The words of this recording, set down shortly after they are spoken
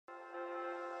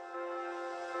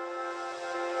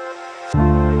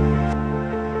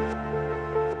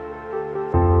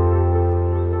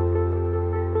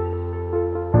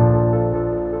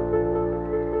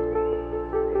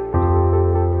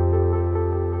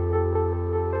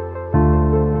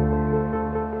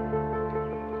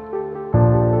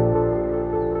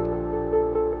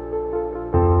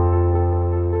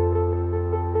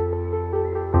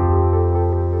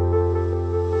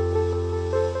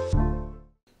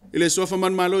Ile sofa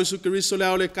man malo Yesu Kristo le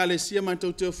ole kalesia man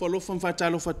tau te folo fam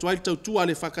fatalo fatwai tau tu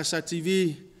ale EFKS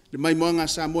TV le mai moanga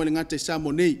Samoa le ngate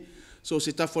Samoa nei so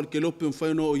se ta fol ke lope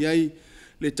mfai no yai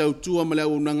le tau tu amala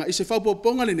unanga ise fa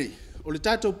poponga le nei o le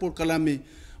tato por kalame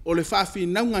o le fafi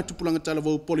naunga tupulanga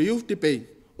talavo pole youth te pei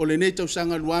o le nei tau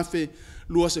sanga luafe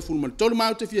lua se fulman tolu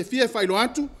mau te fia fai lo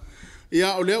atu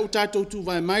ia o le o tato tu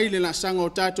vai mai le la sanga o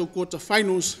tato quarter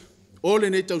finals o le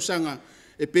nei tau sanga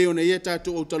e pe ona ia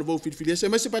tatou o talavou filifilia se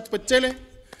mase patipatele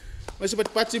mase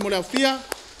patipati mo le afia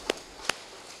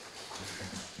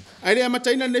ai le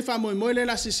amataina nei faamoemoe le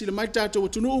lasisile mai tatou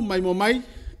atunuu mai mo mai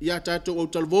ia tatou o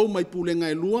talavou mai pulenga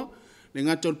e lua le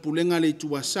gata o le pulenga le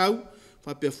ituasau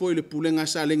faapea foi le pulenga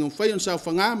salega mafai ona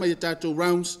saufaga mai tatou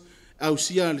rounds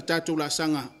ausia le tatou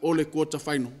lasaga o le quarter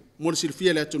final mo le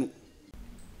silifia le atunuu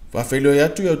faafeiloi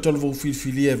atu ia o talavou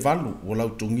filifilia e valu ua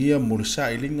lautogia mo le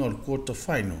saʻiliga o le quarter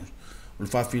final o le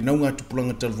whawhinau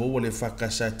tupulanga talvou le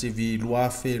EFKS TV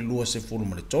luafe lua se fulu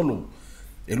ma le tolu.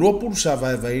 E lua pulu sa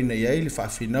vai na iai le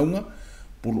whawhinau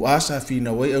pulu asa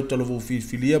whina wai au talavou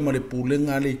filifilia ma le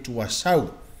pulenga le tuasau.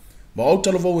 Ma au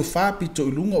talavou e whapito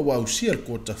ilunga wa ausia le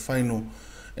quarter final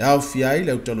e au fiai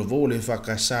le au talavou le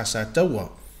EFKS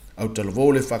Sataua, au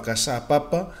talavou le EFKS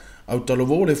papa, au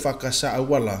talavou le EFKS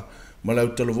awala, ma le au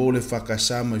talavou le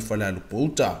EFKS mai whale alupo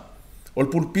uta. O le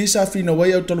pulpisa fina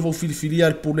wai au talavou filifilia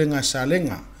al pulenga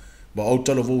salenga, ba au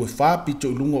talavou e whapito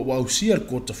ilunga wa ausia al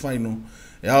quarter final,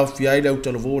 e au fiai au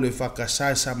talavou le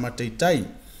EFKS sa mataitai,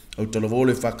 au talavou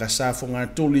le EFKS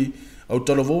fongatuli, au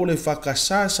talavou le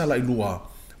EFKS sa la ilua,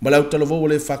 ma au talavou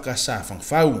le EFKS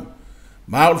Fagafau.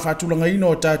 Ma au le whatulanga ino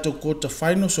o tatou quarter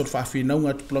final, so le whawhinau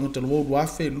ngā tupulanga talavou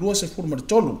luafe lua se furu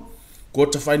maritolu.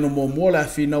 Quarter final mo la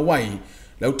fina wai,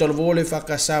 lau talavou le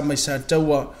EFKS mai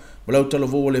Sataua, lau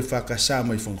talavou le EFKS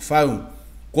mai Fagafau.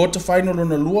 Quarter final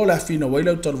ona lua la fina wai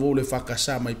lau talavou le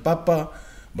EFKS mai papa,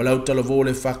 lau talavou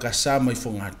le EFKS mai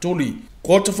fongatuli.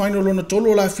 Quarter final ona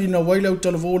tolo la fina wai lau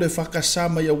talavou le EFKS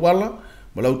mai awala,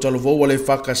 lau talavou le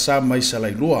EFKS mai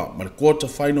salailua. Ma le quarter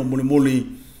final muli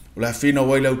la fina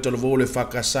wai lau talavou le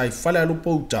EFKS i fale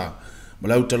alupo uta,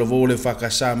 lau talavou le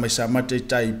EFKS mai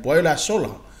samataitai poe la sola,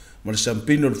 ma le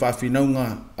sampino le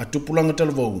whawhinaunga a tupulanga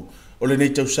talavou, o le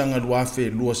nei tausanga luafe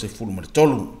lua se fulu ma le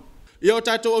tolu. Ia o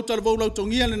tatou au talavou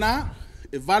lautongia le nā,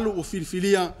 e valu o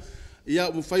filifilia, ia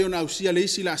o mwhai ona ausia le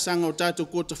isi la sanga o tatou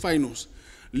quarter finals.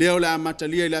 Leo la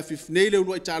matalia i la fifnei leo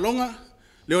lua i talonga,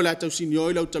 leo la tausini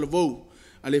oi lau talavou,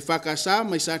 a le EFKS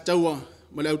mai Sataua,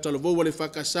 ma le au talavou a le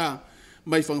EFKS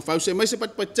mai Fagafau. Se mai se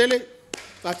patipatele,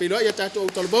 whawhiloa ia tatou au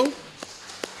talavou.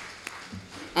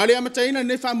 Ale amataina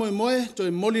ne whamoemoe, to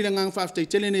e moli na ngang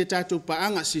whawhtaitele ne tatou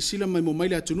paanga sisila mai mo mai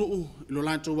le atunuu, ilo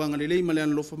lantou wanga lelei ma le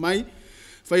analofa mai,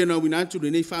 whai ana winatu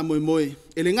le nei whamoemoe.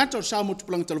 E le ngata o Samoa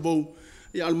tupulanga talavou,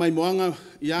 ia al mai moanga,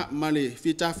 ia ma le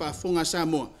whita whaafonga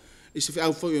Samoa, i se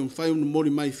whiau whai una moli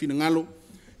mai whina ngalo,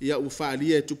 ia ua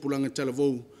whaalia e tupulanga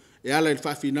talavou, e ala il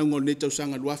whawhinaunga o ne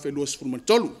tausanga luafe lua sifuru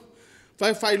tolu.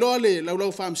 Whai loa le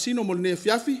laulau whaamsino mo le nea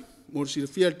fiafi, mo le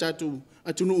silafia le tatou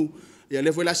atunuu, ia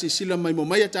le foi la sisila mai mo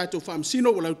mai tatou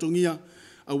whaamsino o lautongia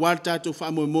a wal tatou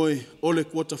whaamoemoe o le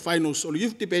quarter finals o le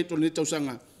youth debate o le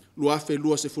tausanga luafe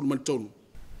lua se fulmantonu.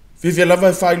 Fifia lava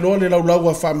e whailoa le laulau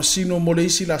a whaamsino mo le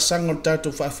isi la sanga o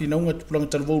tatou whaafinaunga tupulanga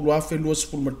talavou luafe lua se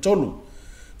fulmantonu.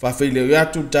 Whaafeileo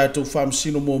iatu tatou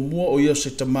whaamsino mo mua o ia se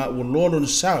tama ua lolo na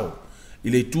sao i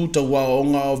le tūta ua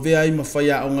onga o vea i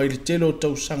mawhaia o ngai le telo o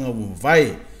tausanga ua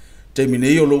vai.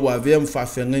 Temine i o lo wa vea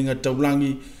mwhaafengainga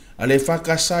taulangi a le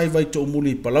EFKS i vai to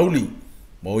muli palauli.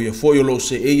 Ma o ia foi o lo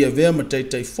se eia vea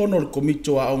mataitai fono le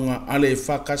komito a onga a le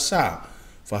EFKS.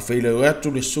 Whawheileo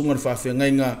atu le sunga le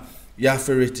whaafengainga ia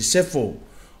fereti sefo.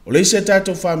 O le isa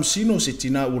tatou whaamsino se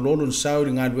tina ulolo na sao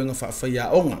ri ngāduenga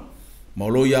whaafeia onga. Ma o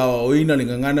lo ia o ina le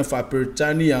ngangana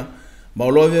whaaperitania, ma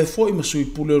o lo vea foi masui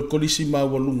pule o kolisi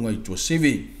mawalunga i tua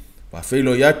sivi.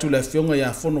 Whawheileo atu le fionga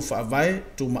ia fono whaavae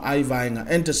tu ma ai vaenga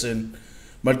Anderson.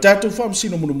 Ma tatou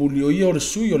whaamsino muli o ia o le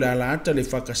sui o le alaata le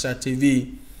EFKS TV,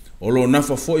 o lo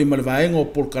nafa foi ma le vaenga o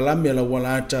polkalame ala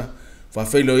walaata,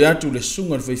 whawheileo iatu le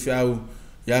sunga le whaiwhiau,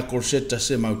 ia korseta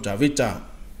se mautavita.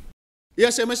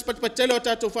 Ia se mes patipatele o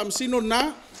tatou whaamsino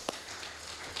na,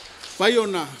 whai o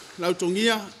na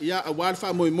lautongia, ia a wal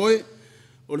whaamoemoe,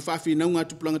 o le whaawhinaunga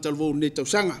tupulanga talavou nei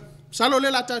tausanga. Salo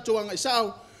le la tātou anga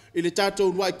isao, i le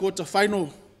tātou rua i quarter final,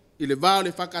 i le vāo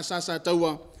le whakasa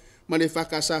Sataua, ma le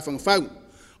whakasa Fagafau.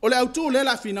 O le autu le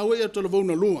la fina ue to le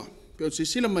vauna lua, pe o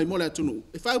sisila mai mo le atunu,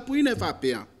 e whaupuina e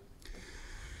whapea.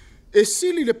 E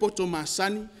sili le poto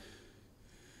masani,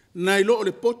 na ilo o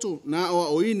le poto na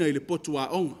o oina i le poto a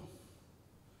onga.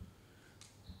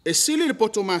 E sili le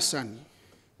poto masani,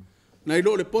 na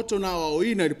ilo o le poto na o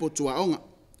oina i le poto a onga.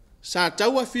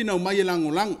 Sataua fina o mai e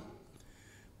lango lango.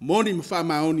 Moni mwha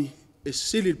maoni e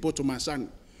sili le poto masani.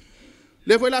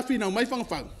 Le foi la fina o mai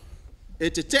Fagafau. E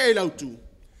te e lautu.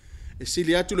 E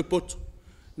sili atu le poto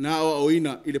na o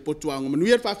oina i le poto a onga.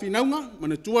 Manuia le whawhinaunga,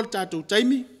 mana tua le tātou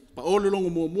taimi, pa o le longo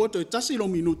mua to e tasi lo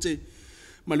minute,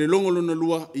 ma le longo lona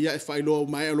lua ia e whailoa o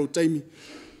mai alo taimi.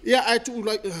 Ia ai tu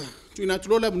ulai, tuina tu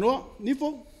lola mnoa,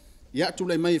 nifo, ia tu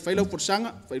lai mai e whailau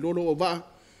porsanga, whailolo o waa,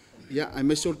 ia ai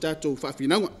meso le tātou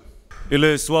whawhinaunga.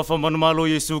 Ile suafa manamalo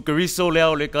Yesu Keriso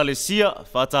leo le kalesia,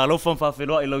 fata alofa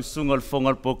whawhiloa i lau sunga le fonga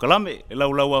le pokalame, i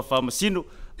lau laua whamasinu,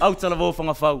 au talavau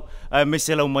Fagafau, ai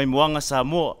mese lau mai moanga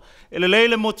Samoa. Ele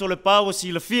leile moto le pawa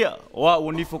si la fia, o a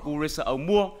ua nifo ku resa au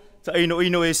mua, ta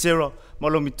ino e sera,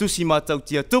 malomi tusi matau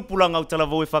tia tupulanga au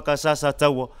talavau e whakasa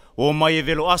Sataua, o mai e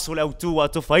velo aso le au tua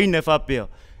ato whaine e whapea,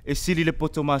 e sili le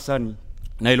poto masani,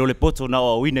 na ilo le poto na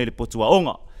o awina i le poto a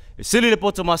onga. E sili le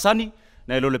poto masani,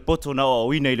 na ilo le poto na o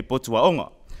awina i le poto a onga.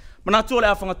 Manatua le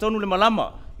a whangatonu le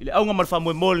malama, i le aunga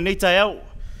malwhamue mole nei tai au.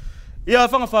 Ia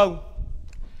Fagafau,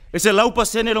 e se laupa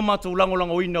sene lo matou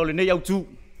lango ina o le nei au tu.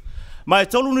 Ma e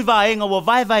tolu ni vaenga wa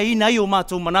vai ina i o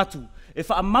matou manatu, e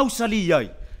wha mausali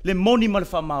iai, le moni ma le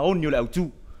wha maoni o le au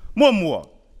tu. Mua,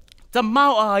 ta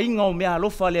mau a inga o mea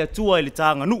alofa le atua i le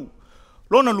taanga nu.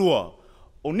 Lona lua,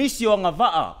 o nisi o anga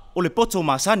vaa o le poto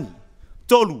masani.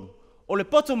 Tolu, o le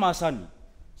poto masani,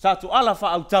 sa tu ala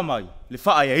wha au tamai, le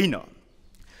wha ia ina.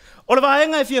 O le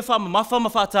vaenga e fia wha mamafa ma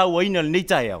wha tau ina le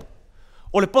neitai au.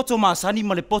 O le poto masani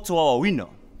ma le poto au ina.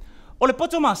 O le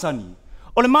poto masani,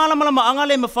 o le malama anga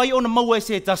le mawhai o na maua e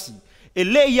se tasi, e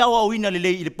le i au ina le le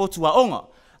i le poto a onga.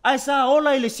 Ai sa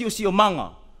ola i le sio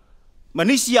manga,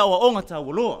 manisi au a onga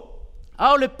tau loa.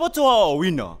 Ao le poto au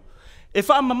ina, e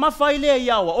wha mamafa i le i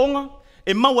au a onga,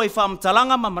 e maua i wha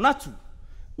mtalanga ma manatu,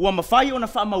 ua mawhai o na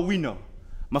wha mawina,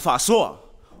 ma wha soa.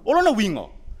 Olo na winga,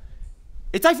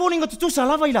 e tai fōninga tutusa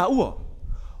lava i la ua,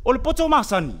 o le poto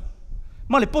masani,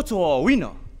 ma le poto au ina,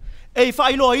 e i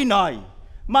wha iloa ina ai,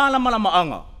 malama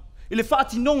anga, i le wha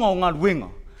tinonga o ngā luenga,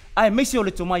 ai meise o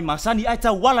le tomai masani, ai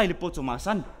tau wala i le poto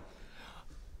masani.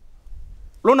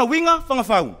 Lona winga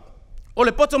Fagafau, o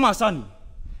le poto masani,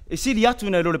 e siri atu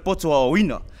ina ilo le poto au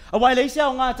ina. Awa ele ise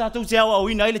au ngā tātou te au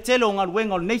ina, ele tele o ngā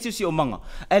luenga o le neisi si o manga,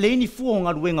 ele ini fua o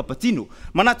ngā luenga patino,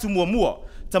 manatu mua,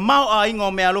 ta mau a inga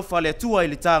o mea alofa le atua i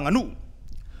le tāanga nu.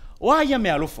 O a ia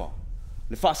mea alofa,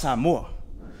 le wha Samoa.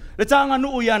 Le tāanga nu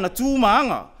o ia na tū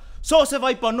maanga, so se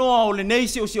vai panoa o le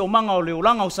neisi o si o manga o le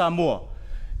olanga o Samoa.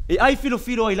 E ai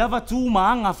filo i lava tū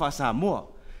maanga wha Samoa.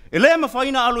 E lea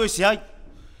mawhaina alo e se ai.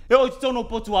 E o tono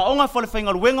potua onga fale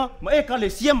whainga luenga, ma e ka le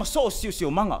sia ma so si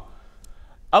o manga.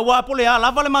 A wapole a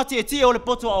lava le mati e tia o le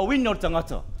potua o wina o le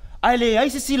tangata. Ai le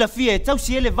aise sila fia e tau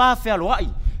si ele vaa fea lo ai.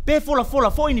 Pe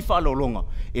fola foi ni wha longa.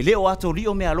 E leo ato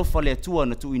rio mea alofa le atua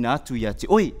na tu ina atu ia te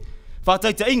oi.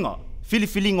 Whataita inga,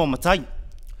 filifilinga o matai.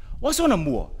 Wasona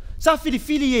mua, sa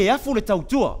filifili e afu le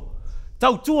tautua.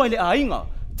 Tautua ile a inga,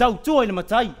 tautua ile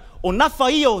matai. O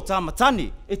nafa ia o ta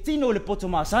matane, e tino le poto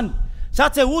maasani. Sa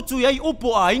te utu iai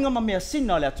upo a inga ma mea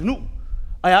sina le atunu.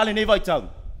 Ai ale nei vai tau.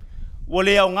 Wa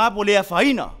lea o ngāpo lea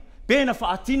whaina. Pēna wha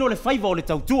atino le whaiva o le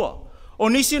tautua. O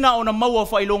nisina o na maua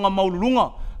whailonga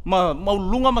maululunga.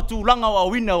 Maululunga matulanga o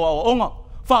awina o aonga.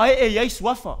 Wha e iai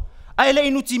suafa. Ai le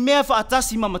inuti mea wha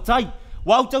atasi ma matai.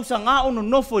 Wa au tau sa ngā ono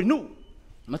nofo inu.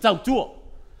 Ma tautua.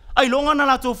 Ai longa na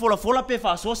lato fola pe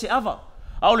wha asoa se ava.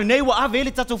 Ao le nei wa ave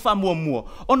ele tato wha mua.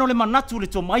 Ono le manatu le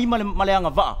to mai maleanga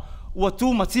vaa. Ua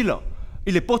tu matila.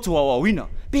 I le poto au awina.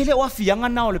 Pele o afianga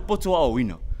na o le poto au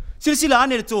awina. Sila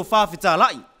ane le tō whawhita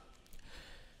lai.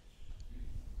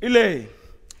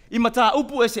 I mata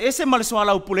upu ese male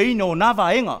soala upu le ina o nā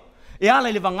vaenga. E ala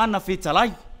i le vangana whita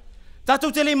lai.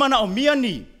 Tātou tele mana o mia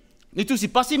ni tusi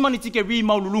pasi mani tike ri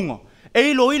maululunga. E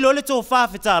ilo le tō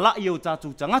whawhita lai o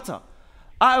tātou tangata.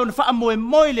 A o le wha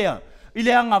moe lea. I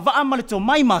le anga vaa male tō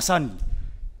mai masani.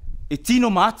 E tino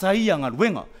maata ia ngā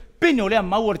ruenga. Pene o lea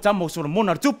maua le tamo so le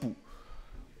mona le tupu.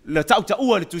 Le tau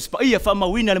ua le tusipa ia wha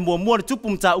mawina le mua le tupu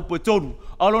mta upo e toru.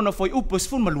 Alona foi upo e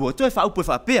sifun malua, toe wha upo e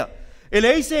wha pea. E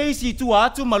le eise i tua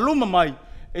atu maluma mai,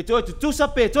 e toe tutusa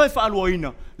pe, toe wha alua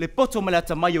ina, le poto ma le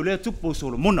ata mai o lea tupu o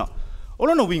solo mona.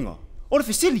 Olona winga, o le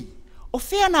fisili, o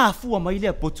whea na afua mai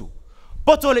lea poto.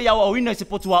 Poto le iau au ina i se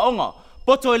poto a onga,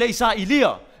 poto ele isa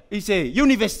ilia i se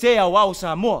universite a wao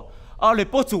Samoa a le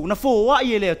poto na fo wa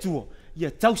i ele atua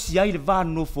ia tausi ai le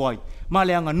vanu no fo ai ma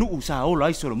le anga nuu sa ola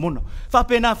ai Solomona fa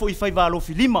pena fo i fai va lo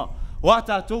filima wa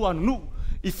tatou anu nuu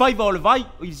i fai va o le vai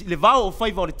le vao o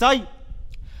fai va o le tai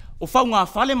o fau ngā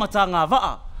fale mata ngā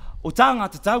vaa o tā ngā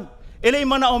tatau ele i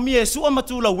mana o mie sua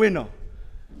matu la wena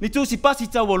ni tu si pasi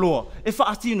tau o loa e wha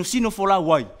atino sino fo la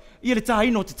wai i le tā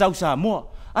ino tatau Samoa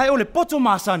ai o le poto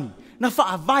masani na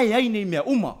wha vai ai nei mea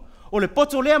uma o le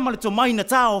poto lea ma le tomai na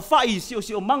tā o whai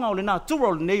si o manga o le nā tura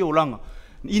o le nei o langa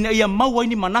ina ia maua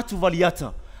ini manatu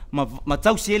valiata ma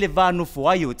tau si ele vāno fo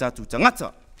ai o tātu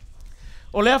tangata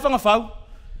o lea Fagafau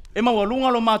e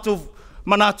mawalunga lo mātou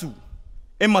manatu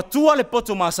e matua le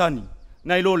poto masani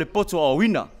na ilo le poto o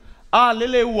wina a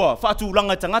lele ua whaatu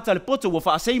langa tangata le poto ua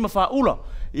whaasei ma whaula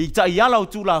i ta i ala o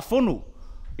tū la fono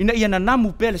ina ia na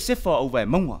namu pele sefa au vai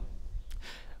maunga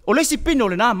o le sipino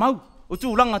le nā mau o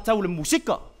tū langa tau le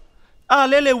musika a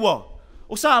lele ua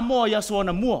o Samoa ia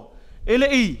soana mua ele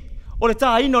i o le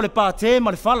tā ino le pāte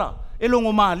ma le fala e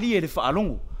longo maali e le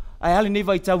whaalongo ai ale nei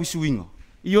vai tau i suinga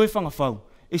i oe Fagafau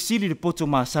e sili le poto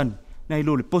masani na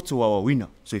ilo le poto au wina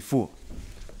so i fua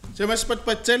se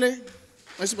masipatipatele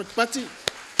masipatipati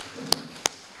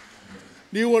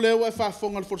ni o leo e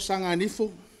whaafonga le forsanga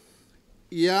anifo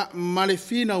ia male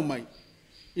fina o mai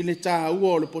i le tā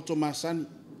ua o le poto masani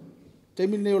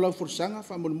temi neo lau forsanga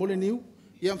whaamole niu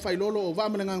ia mwhailolo o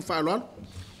wāmanangang whaaloalo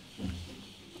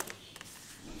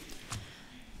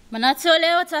Manatu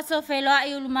leo tato whailoa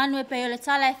i ulumanu e peo le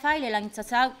tala e whai le langi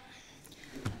tatau.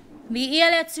 Mi ia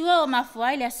le atua o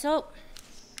mafuai le aso.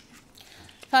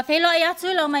 Whawhailoa i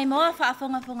atu lo mai moa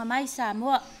whaafonga mai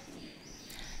Samoa.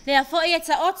 Le a fo i e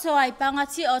ta oto ai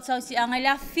pangati o tau si angai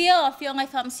la fio ngai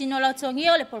whaamsino lau tongi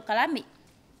o le polkalami.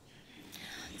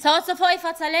 Ta oto fo i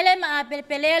whatalele ma a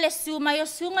pelepelea le su mai o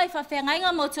sunga i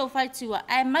whawhengainga mo tau whalitua.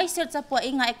 Ai mai se tapua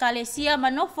inga e kalesia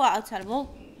manofua au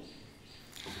talvo.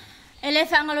 Ele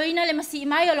whaangaloina le masi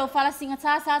mai o lo whala singa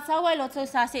tā Sataua i lo tau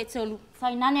sa se tolu.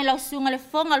 Whainane lau sunga le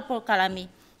fonga le polkalami.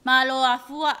 Ma lo a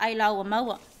fua ai lau a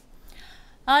maua.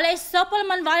 A le sopal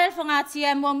man vale le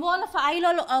whangatia e mua na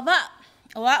whaailo lo awa.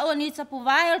 O a o ni tapu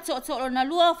vai o to na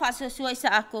lua o whaasosua i sa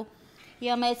ako.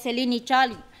 Ia mai Selini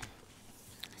Charlie.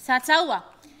 Sataua.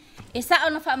 E sa o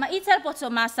na whaamaita le poto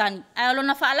masani. Ai o lo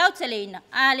na whaalau teleina.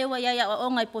 A lewa iaia o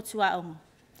onga i potua onga.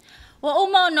 Wa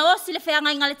uma no osi le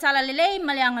whenga inga le tala lelei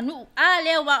ma le anga nuu. A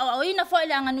leo wa o ina fo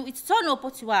le anga nuu i tono o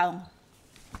potuaonga.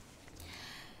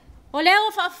 O leo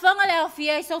wa whaafanga leo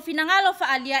fia i so finangalo wha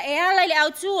alia e ala le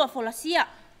autu o folasia.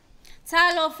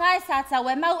 Ta lo whae sata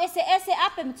we mau ese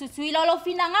ape mtutu ilo lo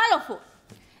finangalo fo.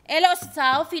 E lo si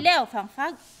ta ofi leo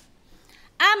whangwhang.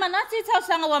 A manatu i tau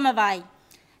sanga wa mawai.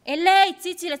 E le i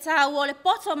titi le taha ua le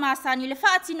poto masani le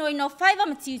whaatino ino whaiva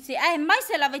matiute a e mai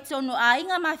se lawe tono a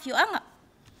inga mafio anga.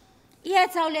 Ia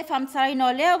tau le whamtari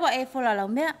no leo wa e wholalau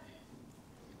mea.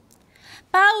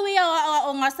 Pau ia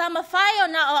o ngā sama whai o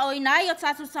na o inai o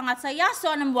tatu tangata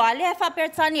iaso ana mua le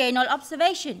whaperetani e nol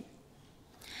observation.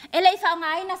 E le i wha o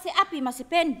ngā ina se api ma se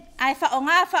pen, ai wha o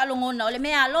ngā whaalongona o le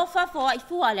mea alofa fua i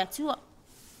fua le atua.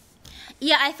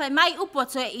 Ia ai whai mai upo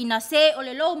to e ina se o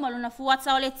le lou maluna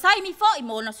fuata o le taimi fo i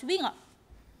mōna suinga.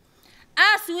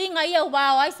 A suinga ia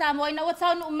wao ai Samoa ina ua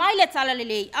tau nuu mai le tala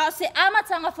lelei. A se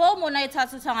amatanga fo mo na e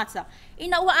tatu tangata.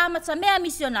 Ina ua amata mea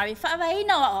missionary whaava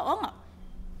ina o onga.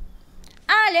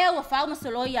 A lea ua whao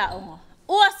masolo ia onga.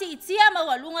 Ua si itia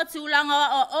maua lunga tūlanga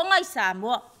o onga i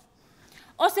Samoa.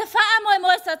 O se wha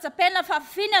moe sa tapena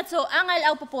whawhina tō anga i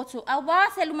au papoto. A wā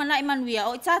se lumana i manuia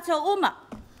o i tātou uma.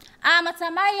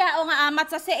 Amata mai a onga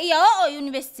amata se ia o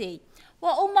university.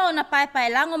 Wa uma o na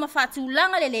paipai lango ma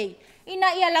whaatūlanga lelei.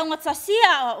 Ina ia launga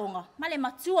tasia o onga. Male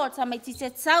matua o tamaiti se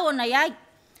tau o na iai.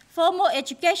 Formal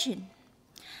education.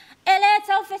 Ele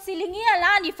tau fesilingia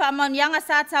lani whamaunianga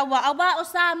sa taua awa o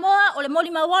Samoa o le moli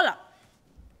mawala.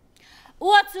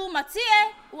 Ua tu matie,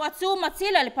 ua tu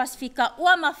matila le Pasifika.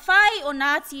 Ua mawhai o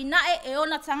nāti nae e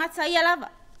ona tangata ia lava.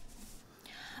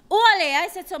 Ua le ai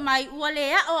se tomai, ua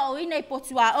le a o ina i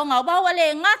potua onga. Ua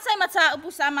le ngata i mata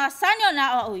upu sa maasani o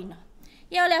na o ina.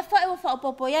 Ia le whai ua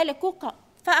whaupopo ia le kuka.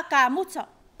 Whaaka muta,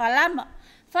 palama,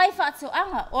 whai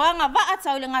whaatoanga, o anga waa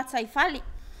tau le ngata i whali.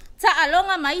 Ta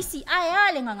alonga maisi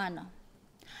ai le ngangana.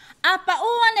 Apa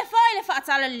ua ne whai le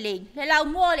whaatala le lei, le lau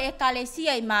mua le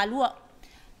ekalesia i maalua.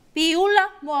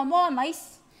 Piula mua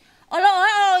maisi. Olo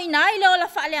o inai le o la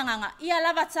wha le nganga, ia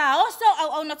lava ta oso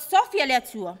au na sofia le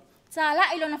atua. Ta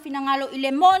la ilo na finangalo i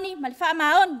le moni, ma le wha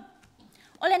maoni.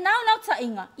 O le nau ta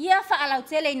inga, ia wha alau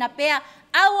tele ina pea,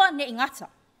 awa ne ingata.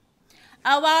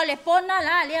 Awa le pona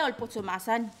la lea o le poto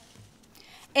masani.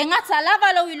 E ngata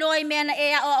lava lo iloi mena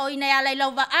e o ina ya lai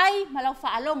lova ai ma lau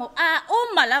whaalongo a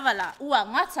uma lava la ua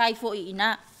ngata ai fo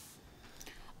ina.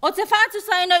 O te whātu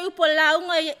sa ina upo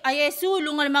launga a Yesu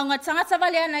lunga le maunga tangata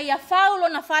vale ana ia whaulo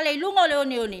na whale lunga le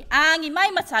one aangi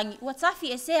mai matangi ua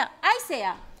tafi e sea ai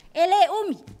sea ele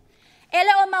umi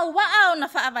ele o mau waa o na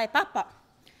whaavai papa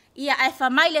ia ai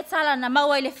whamai le tala na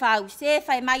maua i le whau se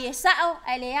whai mai e sao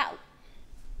ai le au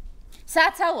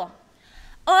Sataua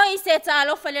oi se ta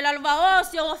alofa le lalwa o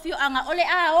si o fiu anga ole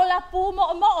a ola pu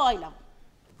mo oila.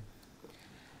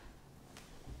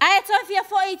 Ai to fia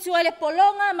foi tu le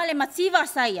polonga ma le mativa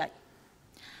sai ai.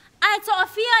 Ai to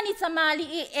fia ni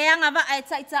tamali e anga va ai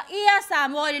taita ia sa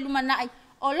mo le lumana ai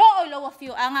o lo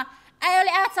fiu anga ai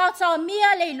ole a tau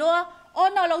mia le loa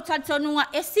ona lo tantonunga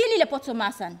e sili le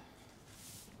potomasan.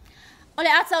 Ole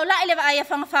ata o la ele va ai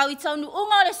Fagafau I tonu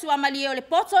unga le sua mali o le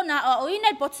poto na o ina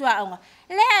le potua unga.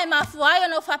 Le ai mafuai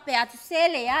no fa pe atu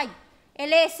sele ai.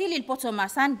 Ele sili le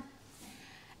potomasan.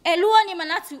 E lua ni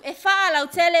manatu e faa lau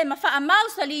tele ma faa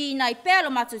mausali na I pelo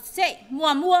matu se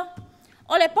mua.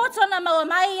 O le poto na maua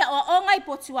mai o onga I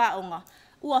potua unga.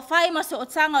 Ua fai maso o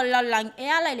tanga o lalang e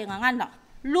ala ile ngangana.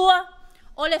 Lua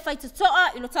o le fai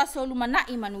tutoa ilo taso lumana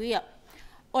I manuia.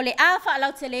 O le afa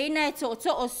lau tele ina e to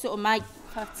o so mai.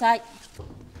 Fatai.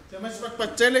 Te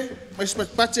mais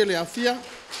patele afia.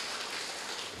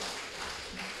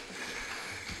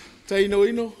 Tai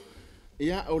ino.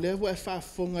 Ia o le wa fa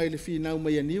fonga ile fina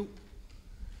mai aniu.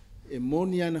 E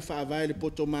moni ana fa vai le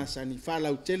poto masani fa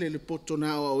lau tele le poto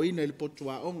na o ina le poto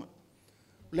wa onga.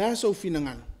 La so fina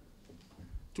ngana.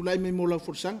 Tu lai me mola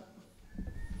forsang.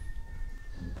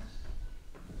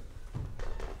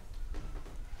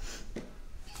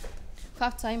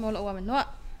 Fatai mola o amenoa.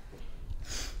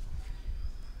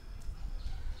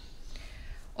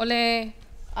 Ole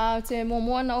te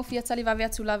momoa na ofia tali vavea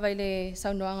tu lava I le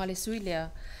saunoanga le suilea.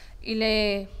 I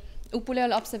le upule o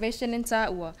le observation in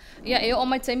Sataua. Ia e o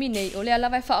mai taimi nei, o le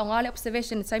lava e whaonga le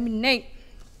observation in taimi nei.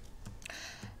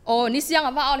 O nisi anga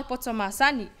wa o le poto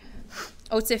masani.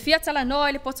 O te fia tala noa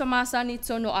I le poto masani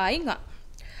tono a inga.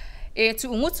 E tu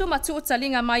ungutu ma tu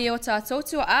utalinga mai o tātou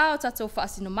tua a o tātou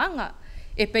whaasinomanga.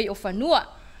 E pei o whanua,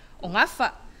 o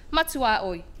ngafa, matua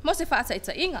oi, mo se whaata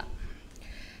ita inga.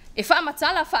 E wha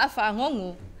matala wha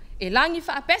ngongo, e langi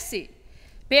wha pese,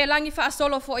 pe langi wha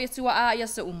solo fo e tua a ia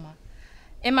sa uma.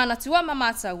 E mana tua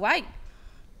mamata wai.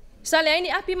 Sa le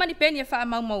aini api mani peni e wha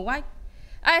mau wai.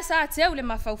 Ai sa teu le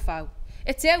mawhau,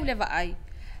 e teu le ai,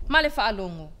 ma le wha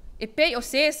longo, e pe o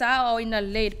se sa o ina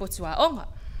le potua onga.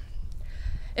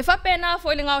 E wha pena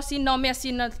fo ile ngao sina o mea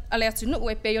sina ale atunu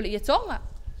e pe o le ia tonga.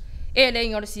 E le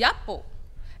ingo le siapo.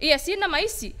 Ia sina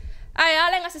maisi, ai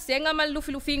ale nga se senga ma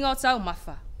lufi ngao tau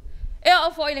mafa. E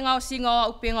o fo ile ngao singa o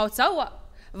upe ngao taua.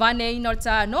 Vane ino le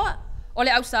ta noa. O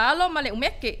le au saalo ma le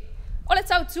umeke. O le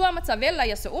tau tua ma tavela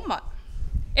ia sa uma.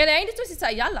 E le aini tu si ta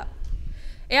iala.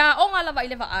 E a onga lava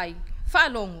ile va ai. Fa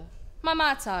longo.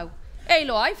 Mama tau. E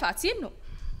ilo ai fa tino.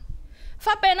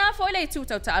 Fa pena fo ile tu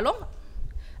tau ta alonga.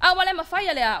 A wale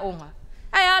mawhai le a onga.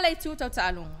 Ai ale tu tau ta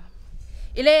alonga.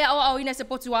 Ile au ina se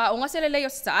potua onga se le leo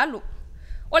se ta alu.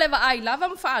 O le va ai lava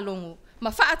ma fa longo. Ma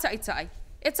fa tai.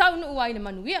 E tau nu ai le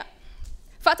manuia.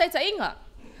 Fata ita inga.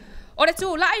 O le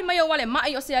tu lai mai o wale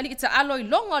mai o se ali ita aloi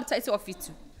longa o ta ita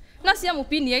ofitu. Na sia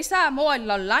mupini e sa moa i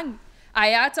lalangi.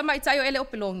 Ai ata mai tayo ele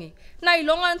opelongi. Na i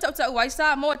longa nta uta uai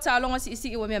sa moa ta longa si isi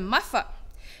iwe mea mafa.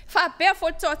 Fa pea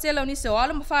fo to te lau ni se o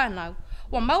alo mafa nau.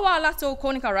 Wa maua alato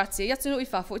koni karate ia tunu i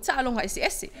fa fo ita longa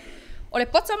esi. O le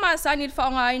poto maa sani il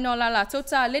faonga aino la la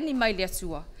tota leni mai le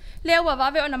atua. Lea wa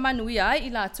vave o na manui ai i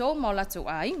la to ma o la to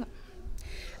ainga.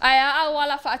 Ai a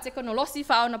wala fa teknolosi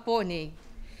fa ona pone.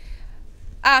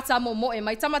 A ta mo e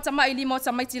mai tama I limo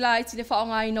tama tila I tile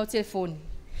faonga aino telefoni.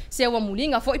 Se wa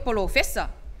mulinga fo I polo fesa.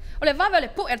 O le vave le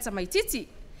pu er tama titi.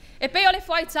 E pe o le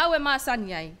fo ai tau e maa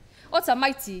sani ai. O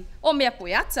tamaiti o mea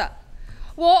poeata.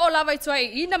 Wo o lava I toa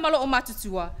I ina malo o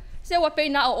matutua. Se wa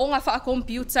peina o onga fa a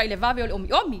computer I le vave o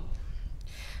le omi.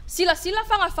 Sila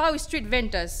Fagafau I street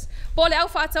vendors. Po le au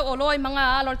whaatau o loi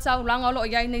mga alor tau langa o lo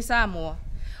iai nei Samoa.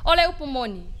 O le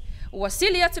upumoni. Ua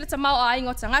sili atu le tamau a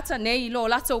ingo tangata nei lo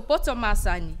lato poto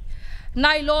masani.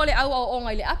 Nai lo le au o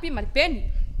onga I le api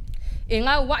maripeni. E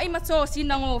ngā wai mato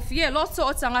sinango fie loto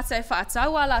o tangata e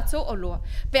whaatau a lato o loa.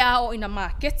 Pe a o ina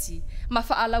marketi. Ma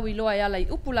whaalau I loa I ala I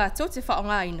upu lato te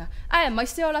whaonga ina. Ae mai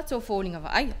se o lato fōninga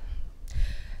wa aia.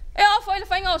 E o fo I le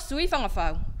whainga o sui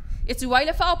Fagafau. E tu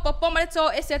waile whao popo ma le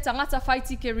tō e se tangata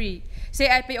whaiti ke ri. Se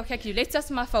ai pe o calculators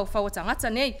ma whao tangata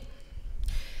nei.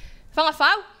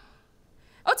 Fagafau.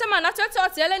 O te manatu e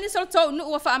tō tele ni sol tō nu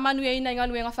ua wha amanu e ina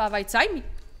nganu e ngā wha vai taimi.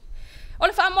 O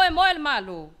le wha moe le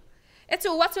malo. E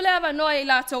tu watu lea wanoa I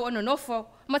lato ono nofo,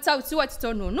 ma tau tua te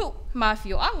tonu nu, ma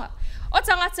fio anga. O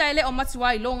tangata ele o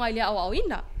matua I longa I lea o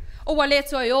auina, o wale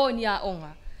to e o ni a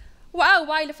onga. Wa au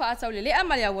wai le whaatau le lea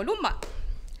male a waluma.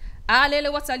 A lele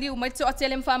wata liu mai to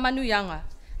atele mfa manu yanga,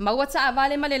 ma wata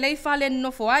avale male lei fale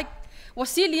nofo ai.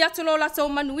 Wasili atu lo lato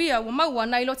manuia, wa maua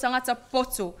na ilo tangata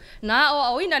poto, na o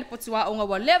auina le potua onga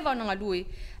wa leva nanga lui.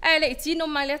 Ele itino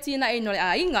male atina e no le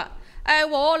a inga, e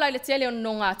wa ola le tele o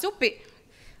nonga tupi.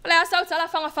 Le asau tala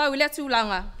Fagafau le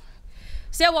tūlanga.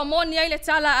 Se wa moni ai le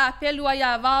tala a pelua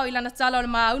ia vao I lana tala o le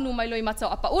maunu mai loi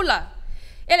matau apaula.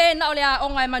 Ele na o le a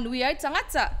onga e manuia I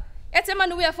tangata. E te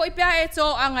manuia fo I pea e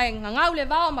tō anga e ngangau le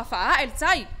vao ma faa e le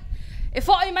tai. E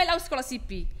fo I mai lau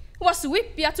skolasipi. Wa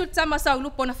suipi atu tama sau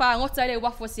lupo na faa ngota le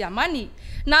wafo si amani.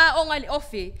 Na onga le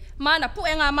ofe. Ma na pu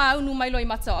e ngā maunu mai loi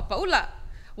matau apaula.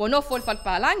 Wa no fo le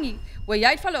falpalangi. Wa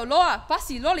iai falo loa,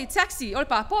 pasi, loli, taxi, o le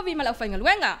papovi ma lau whainga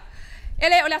luenga.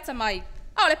 Ele o le atamai,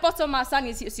 a o le poto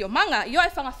masani si o manga, I oe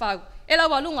Fagafau, e la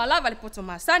walunga lava le poto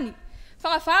masani.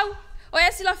 Fagafau, o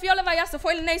e sila fiola vai aso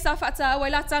foi le nei sa fata o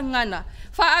e la tangana,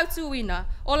 fa au tuina,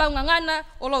 o la ngangana,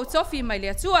 o lo tofi mai le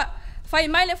atua, fai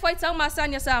mai le foi tau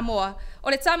masani a Samoa, o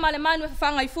le tama le manu e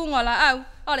fafanga I funga la au,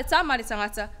 o le tama le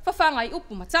tangata, fafanga I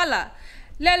upu matala.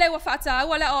 Lele wa fata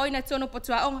o le o ina tono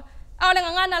potua onga, a o le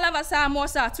ngangana lava Samoa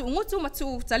sa tu ngutu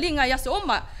matu talinga yaso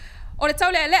oma, o le tau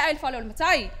le lea il falo le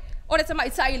matai. O le tama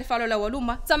itai le falo la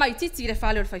waluma, tama ititi le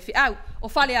falo le faifi au, o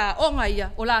fale a onga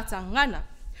ia o la tangana.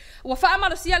 Ua faa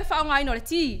malosia le faa onga ino le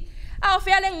ti. A o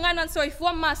fea le ngana so I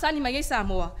fua maasani mai e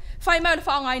Samoa. Fai mai o le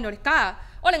faa onga ino le ka,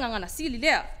 o le ngangana sili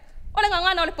lea. O le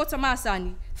ngangana o le poto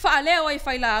maasani. Faa leo I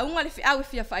fai la unga le fi au e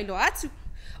fia fai lo atu.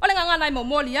 O le ngangana I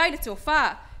momoli ai le teo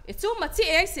faa. E tu mati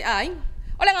e se ai.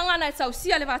 O le ngangana e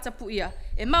tausia le vata puia.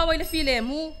 E maua I le file e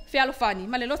mu, fea lo fani,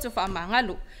 ma le loto faa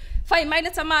maangalo. Fai mai le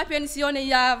tama penisione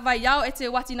ia vai au e te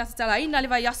wati na tala ina le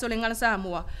vai aso le ngana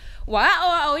Samoa.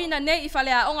 Wa o ina nei I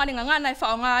fale a onga le ngangana e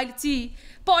fa onga I ti,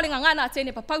 po le ngangana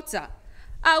tene papauta.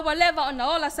 A wa leva ona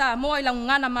ola Samoa I la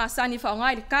ngana masani fa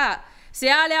onga I ka. Se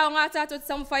ale a onga tato te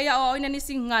samu fai o ina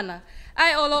nisi ngana.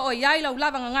 Ai olo o iai la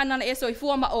ulava ngangana na eso I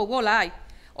fua ma o gola ai.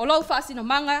 O lo fasi no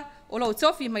manga, o lo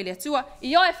tofi mai le atua,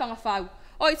 I oe Fagafau.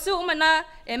 O I tu umana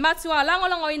e matua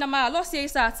langolango ina maa losi e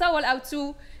sa tawal au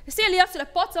tu, se li atu le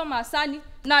poto maasani,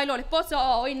 na ilo le poto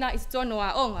o ina I tono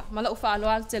a onga, ma la ufa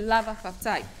aloa te lava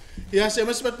whaftai. Ia se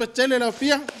masipat patele la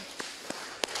pia.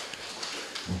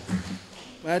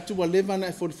 Wa tu wa leva na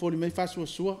e foli mai fasu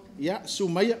sua. Ia su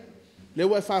maia. Le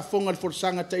wa fa fonga le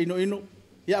forsanga ta ino.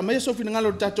 Ia mai so fina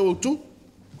ngalo tato o tu.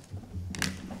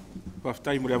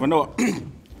 Whaftai mo le avanoa.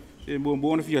 E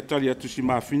mo na fia tali atu si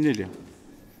maafinele.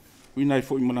 Uina I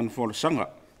fo I manan fola sanga.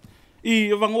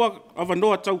 I vangoa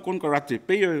avanoa tau kon karate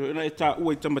pe na eta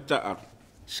ua I tamata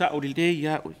sa o le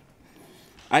ia oi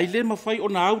ai le mafai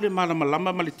ona au le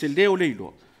malama ma le tele o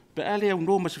leilo pe ale au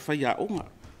no ma se fai a onga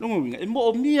longo winga e mo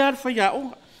o mia al fai a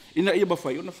onga ina ia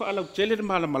mafai ona fa ala tele le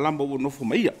malama o no fo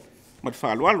maia ma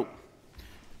fa alu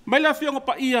mai la fionga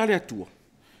pa ia le atua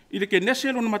I le ke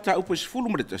nese lo na mata upo se fulu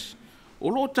mretas o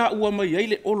lo ta ua mai ai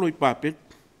le olo I pape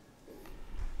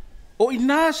o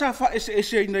ina sa fa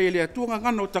ese ina ile atua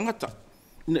ngana o tangata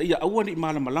ina ia aua ni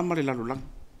malama le lalolang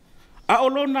a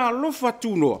olona lofa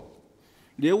tuno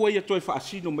le ua ia toe fa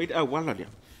asino mai a wala le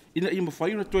ina ia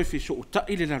mafai na toe fiso o ta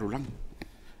ile lalolang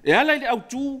e ala ile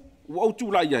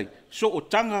autu la ia so o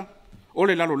tanga o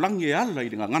le lalolang e ala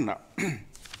ile ngana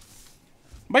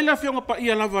mai la fionga pa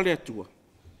ia lava le atua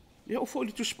ia o fo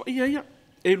ile tu spa ia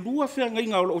e lua fea ngai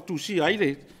nga o tu si ai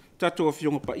le tato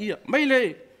fionga pa ia mai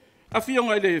le a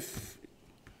fionga ile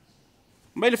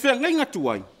mai le fea ngai nga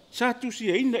tuai sa tu si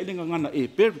ina ile ngana e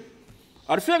per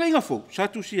ar fea ngai nga fo sa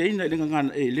tu si ina ile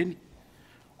ngana e leni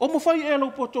o mo fai e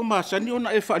lo poto masa ni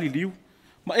ona e fa liliu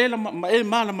ma e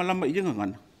mala malama i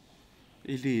ngana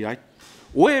ile ai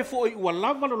o e fo I wa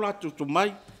lava lo lato to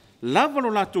mai lava lo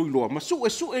lato I loa ma su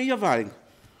e ia vai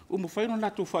o mo fai no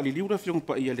lato fa liliu la fionga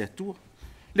pa ia le atua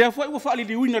le fo I wa fa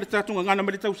liliu ina le tatu ngana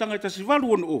ma le tau sanga ta si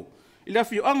valu ono ile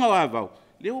fio anga wa vau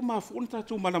le o ma fo on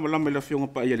tatu malama la fionga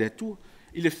pa ia le atua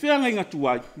ile fea ngai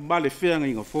ngatuai ma le fea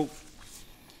ngai ngafo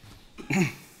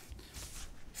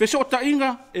feso ta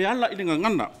inga e ala ile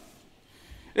ngana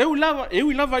e u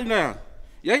lava ina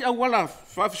yai awala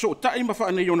fa feso ta ima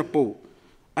fa nei ona po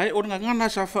ai o ngana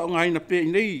sa fa ngai na pe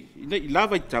nei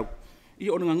lava I tau I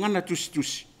o ngana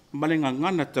tusi ma le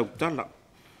ngana tau tala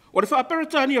o le fa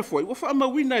peretania foi o fa ma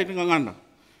wina I ngana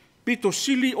pito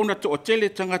sili ona to hotele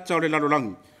tanga tau le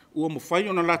lalolangi o mo fai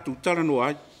ona la tu tala no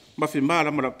ai ma fe mala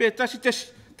ma pe tasi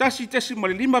ma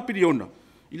le 5 piliona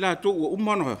I la to o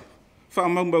umano fa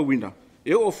ma wina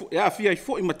e o e afia I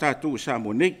fo I matatu sa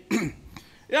mo nei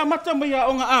E amata mai a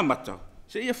onga amata.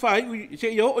 Se ia whai,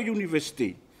 se ia o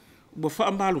university. Ua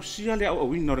wha malu sia le au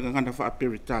awina o ngana wha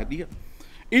aperitadia.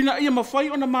 Ina ia mawhai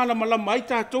ona malama ai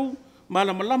tātou,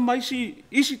 malama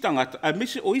isi tangata, a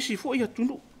mese o isi fo ia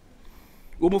tunu.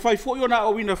 Ua mawhai fo i ona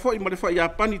awina fo i ma le wha ia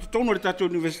pani tutono le tātou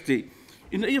university.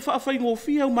 Ina ia wha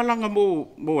ngofia o malanga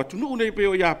mo atunu nei pe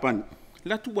o ia pani.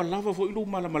 La tua lava fo i lo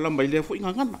malama i lea fo i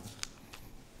ngangana.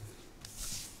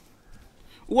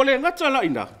 Ua le ngata la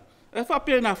ina, e wha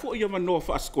pēna fo i amanoa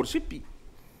wha askorsipi.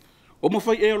 O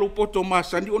mawhai e alo poto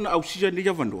masani ona ausia ni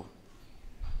avanoa.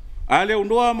 A leo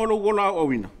noa malo wola au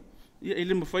awina. Ia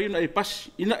ele mawhai ona e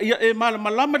pasi. Ina ia e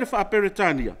malama le wha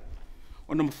peretania.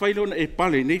 Ona mawhai ona e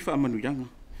pale nei wha amanuyanga.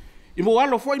 I mo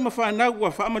alo fo i mawhanau wa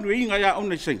wha amanuinga ia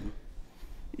ona isenga.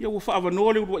 Ia ua wha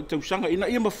avanoa le urua i tausanga. Ina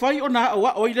ia mawhai ona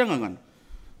awa o i rangangana.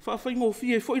 Wha whai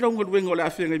ngofie fo i raunga luenga o le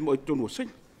awhenga i mo i tonu o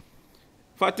senga.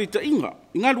 Wha teita inga.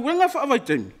 Inga luenga wha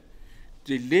awaitemi.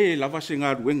 Te le lava se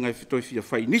ngā ruenga e whitoi fia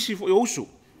whai. Nisi fo i oso.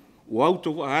 O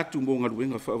auto wa atu mō ngā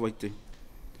ruenga whawaite.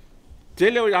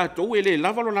 Te leo i ato e le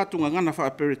lava lo latu ngana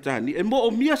wha peretani. E mo o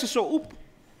mia se so upu.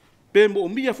 Pe mo o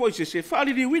mia fo i se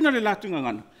whaali li wina le latu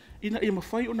ngana. Ina i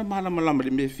mawhai o na malama le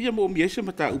mea fia mo o mia se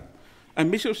mata upu. A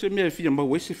mese o se mea fia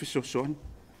mau e se fiso soani.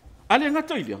 Ale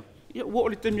ngata ilia. Ia ua o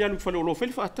le temi alu whale o lo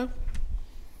whele whaatau.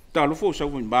 Tā lo fo o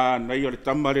sauwai maa na i o le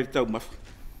tamare le tau mafa.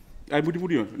 Ai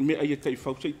muri me ai tai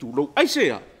fau sei tu ai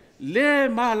sea le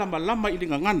malama i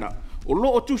linga ngana o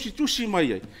lo o tusi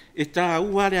mai ai e ta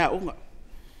ua le aonga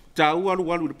ta ua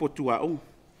lu le potua o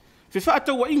fe fa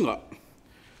ta ua inga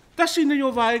tasi ne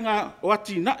yo vaenga o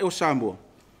atina e o Samoa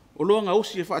o lo nga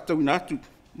osi e fa ta ina atu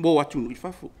mo atu no i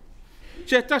fafo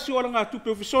se tasi o nga tu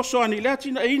pe so ani le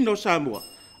atina e ino Samoa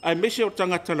ai mese o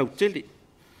tangata lau tele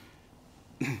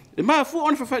e ma fu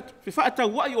on fa ta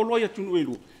ua i o lo ya tunu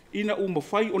elu ina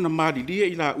mawhai ona marilia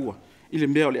i la ua, i le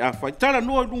mea o le awhai. Tala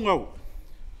noa i lunga au.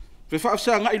 Fe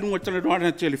whaafsa ngā i lunga tala noa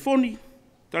na telefoni,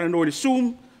 tala noa le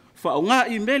Zoom, whao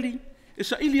ngā e-maili, e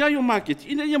sa ili ai o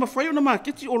marketi. Ina ia mawhai ona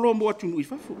marketi o loa mo atunu i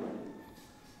whafu.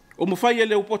 O mawhai e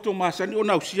leo poto masani o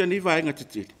nausia ni vaenga te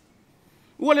tele.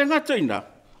 Ua le ngata ina,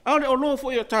 au le o loa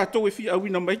fo i a tātou e fia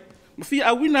awina mai, ma fia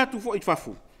awina atu fo i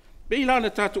whafu. Be i lana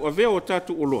tātou a veo o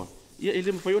tātou o loa. Ia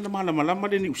ele mawhai ona malama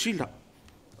le ni usila.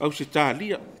 Au se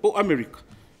tālia o Amerika.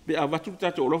 Be a watu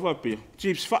tātou olofa pia.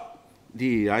 Chips fa.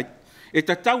 Di ai. E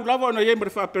ta tau lava ona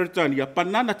iemre wha peretania.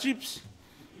 Banana chips.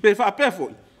 Be wha pefo.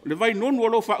 Le vai nonu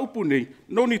olofa upu nei.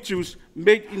 Noni choose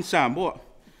made in Samoa.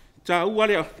 Tā ua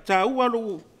lea. Tā ua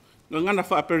lu ngana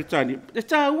wha peretania. E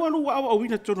tā ua lu wa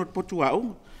awina tono potu a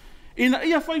unga. Ina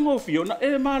ia whai ngofi ona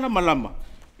e malama.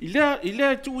 I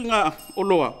lea tu inga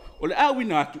oloa. O le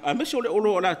awina atu. A mese o le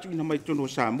oloa la atu ina mai tono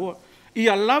Samoa.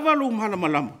 Ia lava lo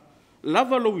malama.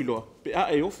 Lava lo iloa. Pe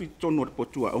a e ofi tono le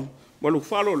potua au. Walu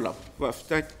falo la.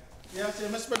 Waftai. Ia se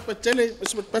maspat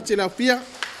patele la pia.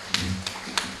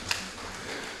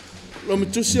 Lo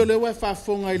mitusi o le wa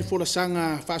fafonga il fola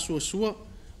sanga fasu sua.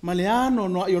 Maleano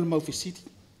no ai o le maufisiti.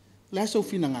 La so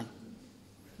finanga.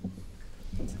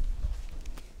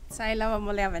 Sai lava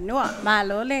mo le avanua.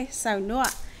 Malole saunua.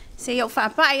 Se yo fa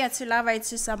pa ia tu lava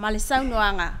itu sa male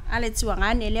saunuanga. Ale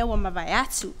tuanga ne le wa mavai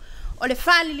atu. O le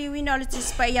whalili wina o le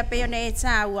tuspai a peo ne e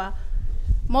tāua.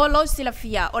 Mō lo sila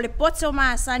fia, o le poto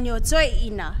maasani o toi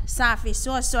ina, sa fe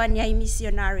soa ni ai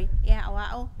Missionary, e a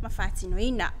o mawhatino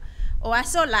ina. O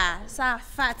aso la, sa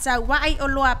whatau wai o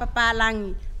loa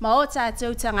papalangi, ma o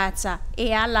tātou tangata,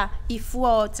 e ala i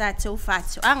fua o tātou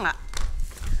whatuanga.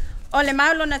 O le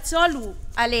maulo na tolu,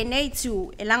 a le nei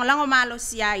tu, e langolango malo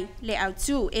si ai, le au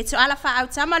tu, e to ala wha au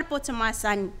tama le poto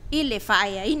maasani, i le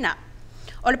whaia ina.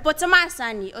 O le poto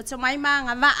masani o to mai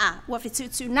ngā waa ua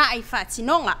whitutu na ai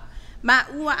whatinonga. Ma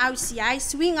ua au si ai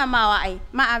swinga mawa ai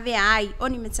ma avea ai o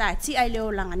ni matati ai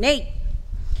leo langa nei.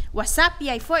 Wasapi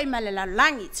ai fo i male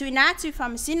lalangi tuina atu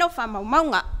whamasino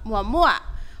whamaumaunga mua.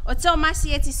 O to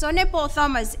masi e tisone Paul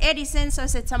Thomas Edison so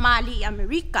se tamali i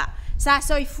Amerika. Sa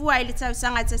so i fua i le tau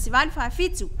sangata si vali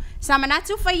whawhitu. Sa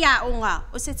manatu whaia o ngā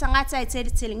o se tangata e tere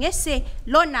telingese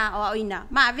lona o oina.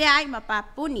 Ma avea ai ma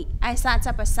papuni ai sa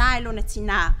tapa sae lona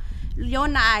tina.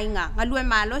 Liona ainga ngalue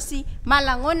malosi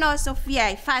malangona o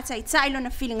Sofia i whata i tai lona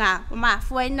whilinga. O ma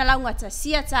fua ina launga ta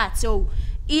sia tātou.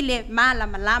 Ile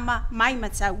malama mai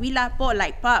mata wila po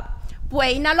lai pop.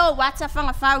 Pue ina lo wata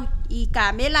Fagafau i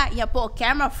kamela ia po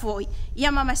camera foi. Ia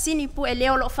mamasini pu e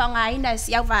leo lo whanga ina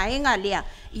si au vaenga lea.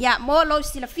 Ia mo lo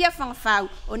sila fia Fagafau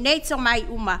o neito mai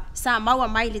uma sa maua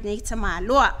mai le neita maa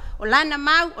loa. O lana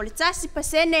mau o le tasi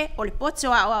pasene o le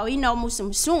potoa o ina o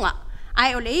musumusunga.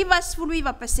 Ai o le iwa sfulu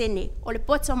iwa pasene o le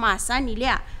poto maa sani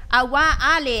lea. A wa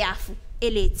a le afu e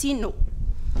le tino.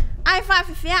 Ai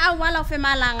whawhewhea au wala o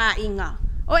whemalanga inga.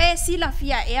 o e sila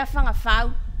fia e a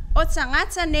Fagafau o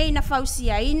tangata nei na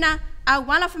fausiaina au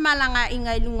wala whamalanga i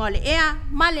ngai lunga le ea,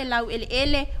 male lau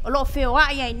ele o lo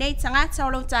wheoa ia i nei tangata o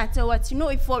lo tātou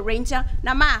atinu i Fort Ranger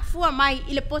na maa fua mai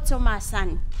i le poto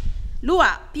maasani.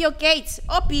 Lua, Pio Gates,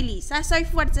 o Pili, sa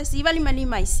soifua te siva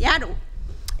lima i Seattle.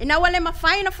 Ina wale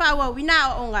mawhai na whaua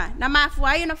wina o onga, na maa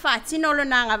fuai na wha tino lo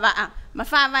na ngawaa, ma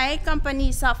whawa e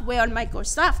company software on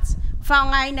Microsoft,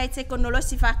 whaonga i nei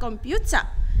teknolosi wha computer.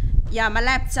 Ya ma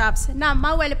laptops na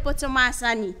mawele poto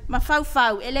masani ma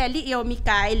fau ele ali o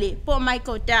Mikaele po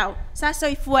Michael Dow sa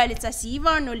soifua le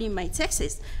tasiva no Lima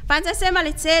Texas fanta sema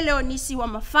le tele o nisi wa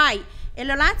mafai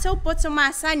ele lato poto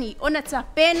masani ona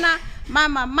tapena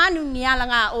mama manu ni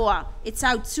alanga oa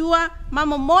itautua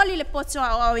mama moli le poto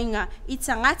o inga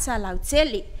itangata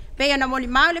lautele pe na moli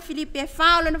mau le Filipe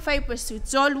Faulo na fai pesu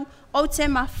tolu o te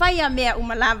mafai mea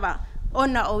umalava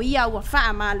ona o ia wa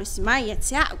fa malo simai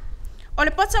etiau. O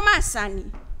le poto masani,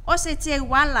 o se te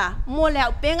wala mo le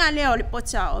au penga leo le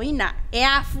poto o ina, e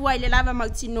afua i le lava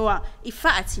mautinoa i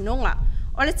faa atinonga.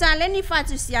 O le taleni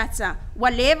fatu siata, wa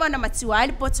lewa na matua i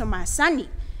le poto masani.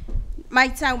 Mai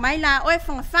tau mai la oe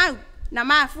Fagafau, na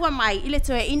maafua mai i le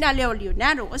toe ina leo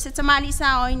Leonardo, o se tamali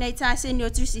sa o ina i taseni o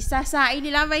tusi sasa i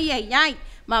le lava ia iai,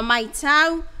 ma mai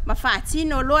tau, ma faa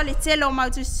atino loa le telo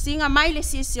mautusi singa mai le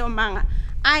sisi o manga.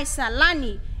 Ai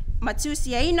salani,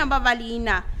 matusi ya ina mawali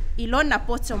ina, ilona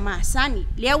poto masani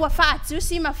lea wa fa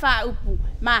tusi ma fa upu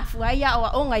ma fuaya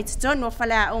o onga itonu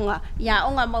fala onga ya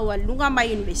onga maua lunga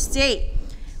mai university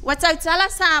wa tautala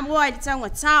Samoa i tanga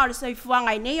tau so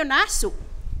ifuanga nei nasu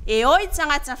e oi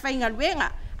tanga ta fainga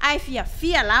luenga ai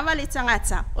fia lava le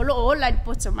tangata olo ola i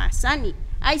poto masani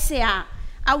ai se a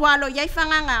awalo yai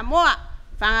fanganga moa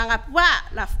fanganga pua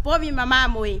la povi mama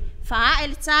moe fa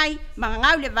el tai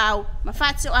mangau le vau ma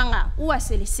fatso anga ua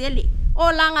sele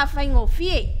o langa faingo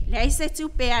fie le aise tu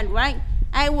pe aluai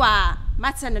ai wa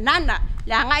matana nana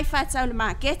la ngai fatsa le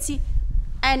marketi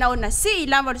ai na ona si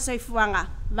lava le soifuanga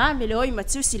va me le oi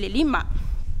matusi le lima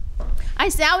ai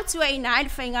se autu ai na ai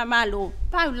fainga malo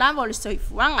pa lava le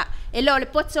soifuanga e lo le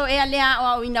poto e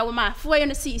alea o ina wa fu ai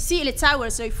na si le tau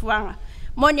le soifuanga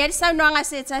mo ne sa no anga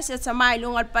se ta mai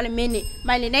lunga palemene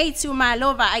mai le nei tu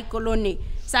malova ai koloni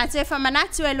sa te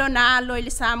famanatu e lona alo i le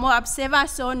Samoa observa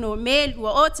so no mel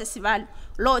ua o te sivalu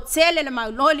lo tele le mau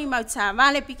loli mau ta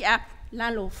vale pick up la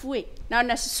lo fue na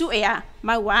na su e a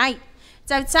mau ai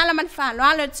ta tala man fa lo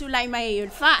alo tu lai mai il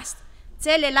fast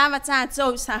tele lava ta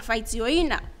to sa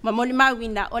faitioina ma moli mau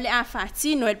winda ole a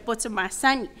fatino el poto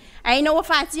masani ai no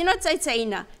fatino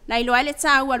taitaina na ilo ale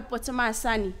ta u el poto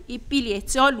masani I pili e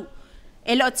tolu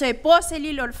e lo te pose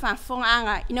li lo fa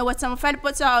fonga ina wa tama fa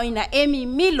poto ina emi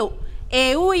milo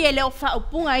e ui e leo fa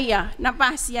upunga ia na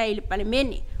pasi ai le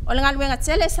palemene o le ngaluenga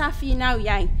tele sa fina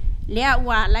iai lea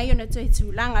ua lai ona toi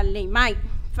tūlanga le mai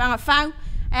Fagafau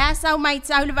e asau mai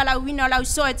tau le wala uina o lau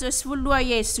soe to sfulua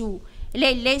Yesu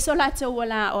le so la to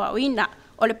wala o uina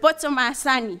o le poto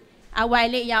masani a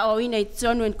waile ia o uina I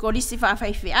tonu en kolisi fa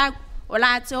faife au o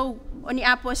la to o ni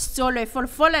apostolo e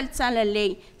folfola le tala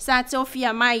le sa to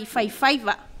fia mai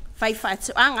faifa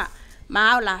to anga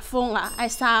ma la fonga ai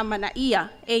sa mana ia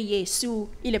e Yesu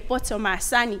I le poto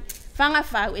masani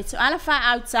Fagafau e to ala fa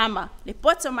au tama le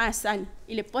poto masani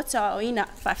I le poto o ina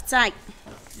faftai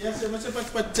yes ma se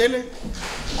pat tele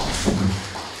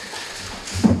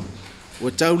o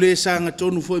taule sanga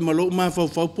tonu foi malo ma fa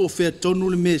po fe tonu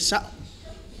le mesa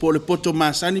po le poto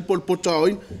masani po le poto o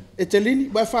ina e telini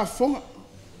ba fa fonga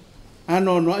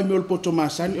ano no ai me le poto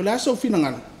masani o la so fina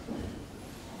ngala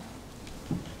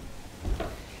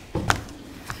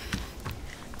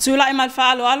tula I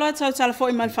malfalo alo tau tala fo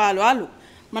I malfalo alo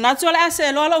mana tula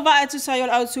ase lo alo va tu sayol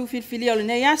au tu filfili o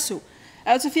ne yasu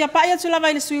au tu fia pa ya tula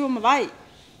vai le sui o mavai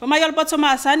pa mai ol poto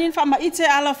masani fa ma ite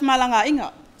alof malanga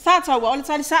inga sa tau o le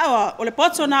tali sa o le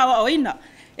poto na o ina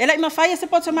ela I mafai se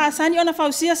poto masani ona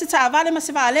fausia se ta vale ma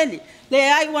se valeli le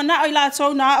ai wana o ila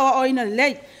tau na o ina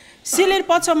le sili le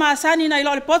poto masani na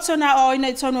ilo le poto na o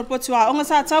ina tonu le poto a onga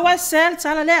sa tau sel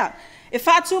tala lea e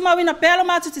fa tu ma wina pelo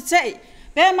ma tu te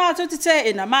pe ma tu te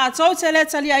ina ma tau te le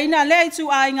tali ina le tu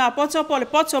a inga poto po le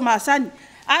poto masani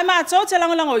ai ma tau te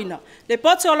lango ina le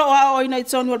poto lo o ina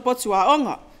tonu le poto a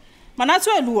onga mana tu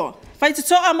e luo fai te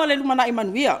to amo le lumana I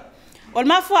manuia o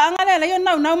ma fu anga le yo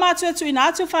na ma tu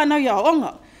ina tu fa na ya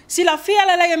onga si la fia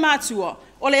le ma tu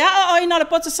o le a o ina le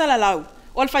poto sala lau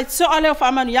o le fai so ale o fa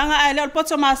manu yanga ai le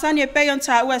poto masani e pe on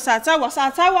ta u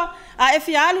Sataua a e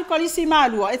fia alu kolisi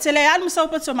malu e te le alu so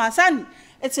poto masani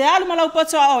e te alu malau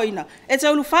poto a oina e te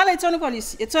ulu fale tonu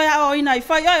kolisi e to ya oina I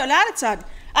fai o le alatadi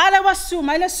ala wasu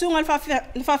mai le sunga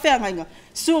le fa fe nganga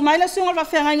su mai le sunga le fa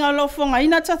fe nganga lo fonga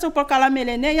ina tatu por kala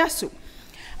mele ne yasu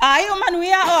Ai o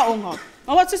manuia o onga.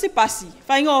 Ma watu si pasi.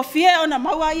 Whainga o fie o na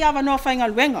maua ia wanoa whainga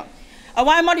luenga. A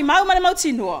wai mori mau male mau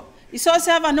tinua. I so se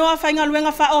wanoa whainga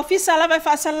luenga wha ofisa lawa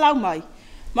wha salau mai.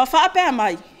 Ma wha apea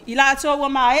mai. I la ato wa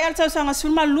mai al tau sanga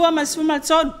sulma lua ma sulma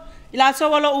tonu. I la ato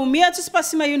walo umia tu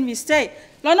spasi mai universite.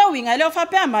 Lona winga leo wha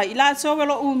apea mai. I la ato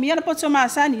walo umia na poto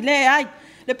maasani le ai.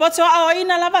 Le poto a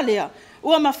oina lava lea.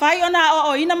 Ua mawhai ona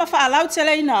o oina ma wha alau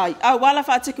tele ina ai. A wala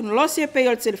wha teknolosia pe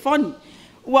o telefoni.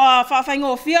 Ua whaafai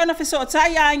ngō whia na wheso o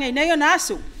tai a ngai nei o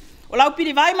nasu. O lau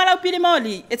piri vai ma lau piri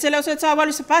moli, e te leo so tā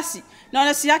walu sa pasi. Na ona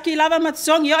siaki lava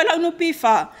matutongi, o lau nupi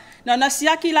wha. Na ona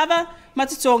siaki lava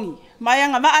matutongi. Mai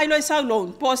anga wa ailo e sau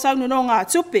loan, po o sau nuno ngā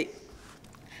tupe.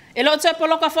 E lo te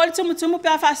poloka foli tumutumu pe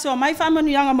a whaasoa mai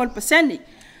whaamanu yanga mol paseni.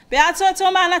 Pe ato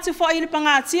to ma natu fo ili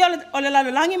pangati o le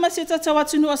lalolangi masi tata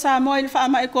watunu o Samoa ili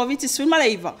whaama e COVID swima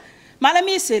leiva. Mala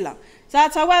misela. Sa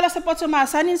tawala sa poto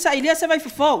masani sa ilia se vai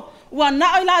fofo. Ua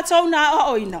na o ila tau na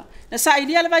o oina. Na sa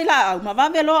ilia le vai la au. Ma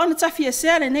vavelo ona tafia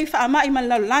sele nei whaama i man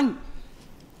lalolangi.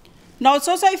 Na o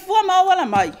tosa i fua ma o wala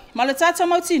mai. Ma le tata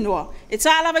mautinoa. E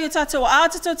ta lava i tata o a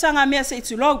tato tanga mea se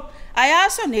itulou. Ai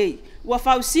aso nei. Ua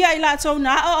fausia ila tau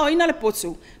na o oina le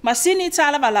poto. Ma sini i ta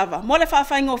lava lava. Mo le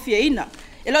whaafai ngofia ina.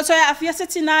 E loto e afia se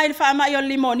tina i le whaama i o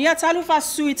limonia talu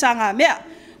whaasui tanga mea.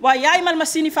 Wa iai mal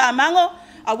masini whaamango.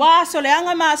 A wā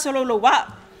soleanga mā sololo wā.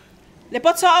 Le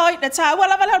poto oi, le tā ua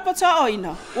lava le poto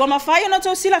oina. Ua mawhai ana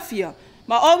tau silafia.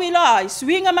 Ma owi lo ai,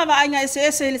 suinga ma vainga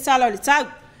ese i le tala o le tau.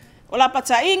 O la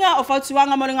pata inga, o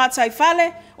fautuanga mo le ngā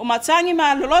taifale, o matangi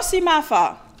ma lolosi ma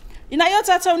wha. Ina i o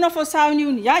tātou nofo sauni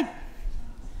uni ai.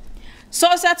 So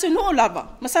se atu nuu lava,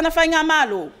 masana whai ngā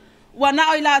mālo. Ua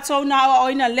na oi la tau na o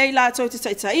oina lei la tau te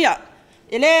taitaia.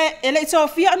 Ele i tau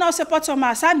fia ana o se poto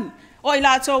māsani. O i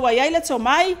la tau wa iai le tau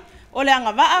mai, o le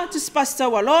anga waa, tu spasi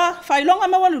tau aloa, whailonga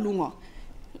mawalulunga.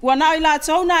 Ua na i la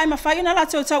tau na e mawhai na la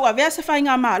tau tau a vea se whai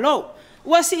ngā mālo.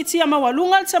 Ua si itia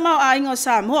mawalunga le tamau a inga o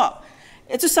Samoa.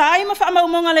 E tu sa ai mawha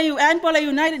maumonga le UN po le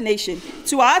United Nations.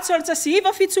 Tu a atu le ta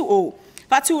siiva fitu o.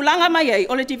 Whatu ulanga mai ei,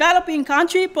 o le developing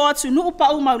country po atu nuu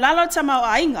pa u maulalo le tamau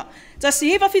a inga. Ta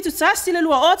siiva fitu tasti le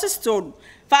lua o te stonu.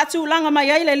 Whatu ulanga mai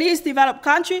ei le least developed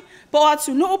country po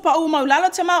atu nuu pa u maulalo le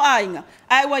tamau a inga.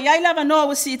 Ai ua iai lava noa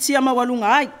wa si itia mawalunga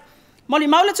ai. Moli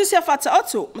maule tu sia fata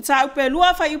oto, mata upe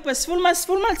lua fai upe sfulma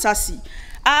tasi.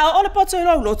 A o le poto i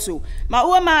lotu, ma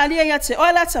ua maalia ia te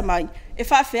oe lata mai, e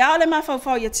wha whea ole ma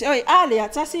fau ia te oe a lea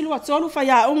tasi lua tolu fai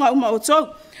a unga uma o tolu.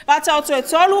 Fata oto e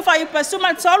tolu fai upe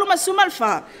sumal tolu ma sumal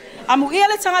wha. Amu ia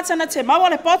le tangata na te maua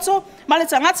le poto, ma le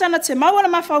tangata na te maua le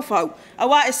ma fau. A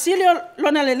wa e sili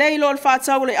lona le leilo le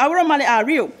wha le aura ma le a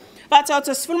rio. Fata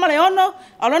oto sfulma le ono,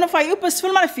 a lona fai upe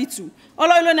sfulma le fitu.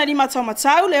 Olo ilo na lima tau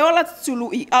matau, le ola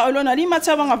tutului, a ilo na lima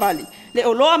tau wangavali, le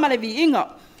oloa ma le vi inga.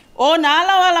 O na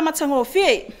ala o ala matango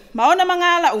fie, ma ona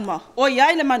mga ala uma, o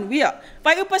iai le manuia,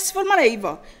 vai upa sifulma le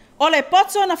iwa. O le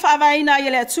poto na whaavaina i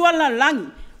le atua la langi,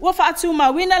 ua whaatu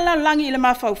ma wina la langi i le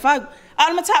mawhauwhau,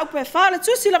 ala matau pe wha le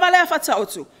tusi la vale a whata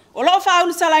otu, o lo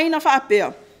whaulu salaina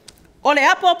whaapea. O le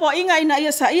apopo inga ina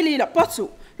ia sa ili i la poto,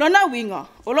 lo na winga,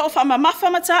 o lo wha mamafa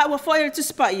mata ua foia le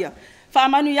tuspa ia.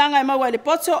 Whaamanu yanga e maua le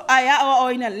poto ai a o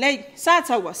oina lei.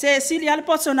 Sataua, se sili ale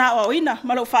poto na o oina,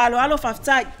 malo whaalo alo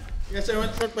whaftai. Ia se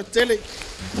patele.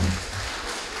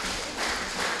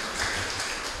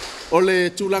 O le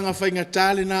tūlanga whainga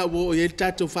tāle na o i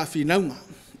tātou whawhinaunga.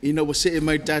 Ina wa se e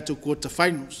mai tātou quarter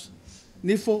finals.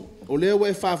 Nifo, o leo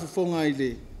e whawhafonga i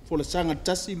le wholasanga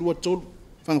tasi lua tolu,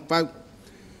 whangapau.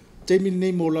 Teimi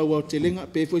nei mo lau au te lenga,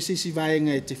 pe fo sisi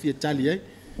vaenga e te fia tali ai.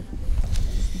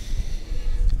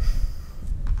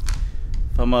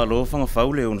 Whamalo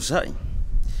whangawhau le ono sai.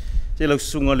 Te lau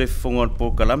sunga le whonga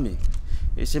po kalame.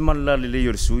 E se mala le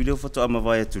leo le sui leo whato ama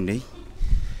vai atu nei.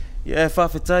 Ia e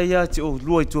whawhetai ia te o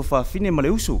lua i tua whawhine ma le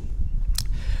uso.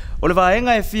 O le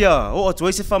vaenga e fia o atu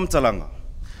eise whamtalanga.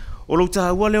 O lau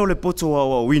tahua leo le poto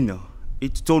a wina. I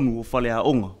tu tonu o whale a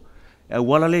onga. E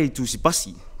wala le i tu si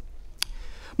pasi.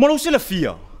 Mo lau se la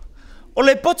fia. O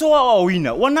le poto a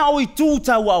wina. Wana o i tu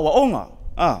tau a onga.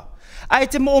 A e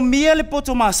te mo mia le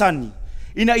poto maasani.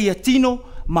 Ina ia tino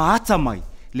maata mai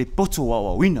le poto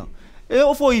wa wina. E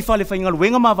ofo i fale whainga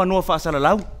luenga ma wanoa whaasala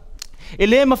lau. E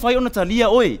le ma whai ona talia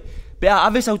oe, pe a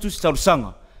ave sau tusi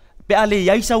taurusanga, pe a le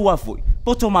iaisa uafoi,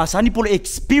 poto maasani po le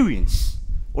experience,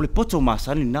 o le poto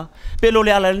maasani na, pe lo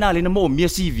le ala na le na mo o mia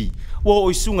CV, o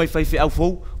o isunga i whaife au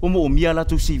fau, o mo o mia la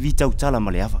tu CV tau tala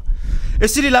ma le ava. E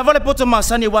siri lava le poto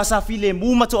maasani wa sa fi le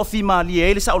mu mato o fi ma li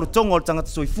e le sa o le tonga o le tangata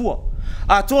soifua.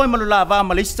 A toa malu la va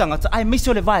ma le istangata, ai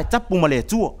meso le vai tapu ma le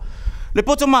atua. Le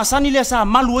poto maasani le sa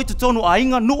malu e tutonu a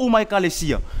inga nuu mai ka le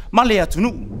sia, ma le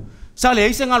atunu. Sa le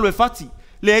eise ngalo e fati,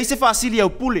 le eise whaasili au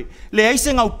pule, le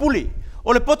eise ngau pule,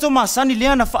 O le poto masani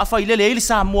lea na whaafailele ele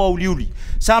sa moa uliuli.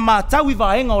 Sa mātau I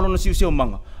vaenga o lona siusio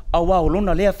manga. Awa o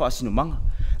lona lea whaasino manga.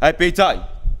 Ai peitai.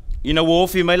 Ina ua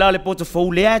ofi mai la le poto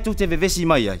fau lea tu te vevesi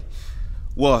mai ai.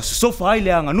 Ua sofa ai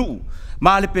lea nganu.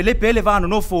 Ma le pele vano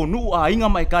no fo nu a inga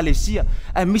mai kalesia.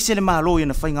 Ai mise le malo ia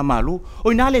na whainga malo.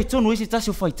 O ina le tonu isi tasi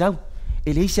o whaitau.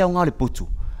 E le isi au ngā le poto.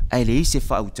 Ai le isi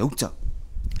whautauta.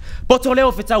 Poto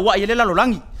leo whetau wa i le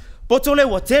lalolangi. Poto leo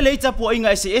wa tele itapu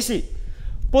inga ese.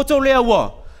 Poto leo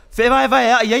wa.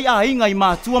 Vai a iai a inga I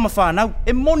mātua ma whanau.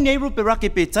 E moni ei rupe rake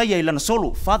petai ai lana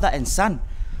solo. Father and son.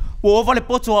 Ua ova le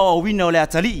poto a wina o le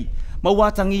atalii. Ma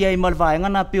watangi ai malvaenga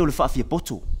na pe o le whaafia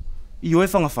poto. I oe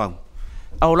Fagafau.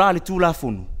 Ao la le tūla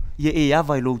fonu. Ia e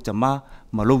awa I louta ma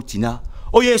lou tina.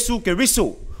 O Yesu ke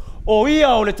riso. O ia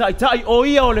o le taitai. O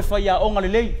ia o le whaia onga le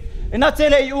lei. E na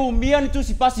tele I mia ni tu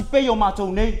si pasi pei o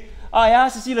mātou nei. Ai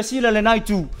asa sila le nai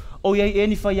tu. O iai e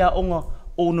ni whaia onga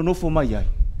o nonofo mai ai.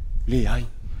 Le ai.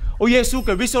 O Yesu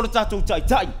ke riso le tatou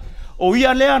taitai. O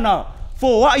ia lea na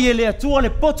fo ai e lea tua le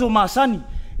poto masani.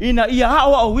 Ina ia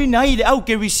hawa o wina ai le au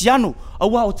ke risiano.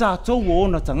 Awa o tātou o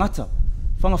ona tangata.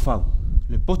 Fagafau.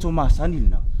 Le poto masani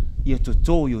lina. Ia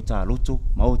toto I o tā loto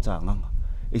ma o tā nganga.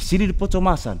 E siri le poto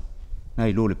masani. Na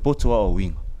I lo le poto a o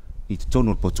winga. I te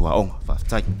tonu le poto a onga.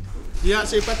 Whaftai. Ia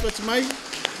se patu mai.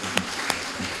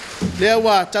 Lea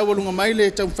wa tawalunga mai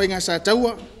le tau whainga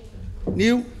Sataua.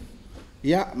 Niu.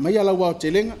 Ia mai ala wa o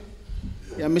te lenga.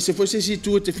 Ia me se fose si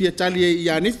tua te fia tali e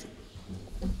ia nifu.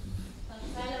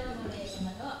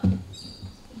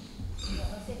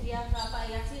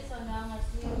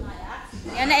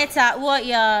 Yana eta ua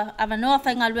ia avanoa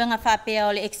whainga luenga whapea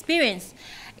o le experience.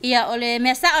 Ia o le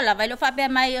mea saola, vai lo whapea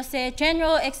mai o se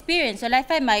general experience. O lai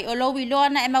whai mai, o lo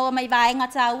wiloana e maua mai vaenga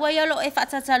tā ua ia lo e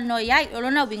whatatal no iai. O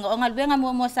lona winga o ngā luenga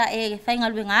mua sa e whainga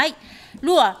luenga ai.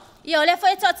 Lua, ia o le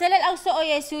whai tō tele au so o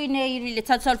Yesu I nei le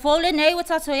tatal fōle nei o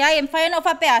tato iai. E mwhai no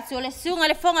whapea atu o le sunga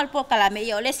le whonga le pokalame.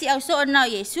 Ia o le si au so o nao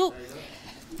Yesu.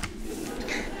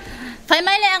 Whai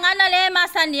mai le angana le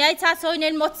masani ai tātou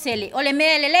nei motele. O le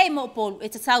mea le lei mo polu. E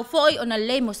te tau fōi o na le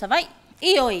lei mo savai.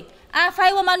 Ioi. A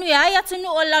whai wa manu ai atunu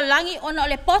o laulangi o na o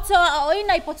le poto a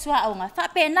oina I potua aunga.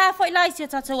 Whape nā fōi lai si o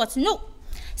tātou atunu.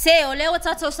 Se o leo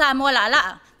tātou Samoa la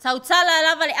ala. Tau tala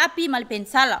lava le api ma le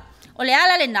pensala. O le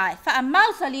ala le nai. Wha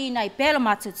mausa li nai pelo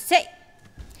mātou te.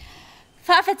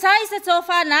 Wha whetai se tō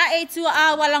whana e tua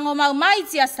a walango mau mai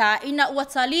tia sa ina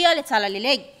uatalia le tala le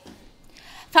lei.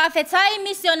 Whawhetai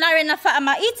Missionary na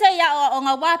whaamaita ia o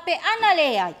ngā wape ana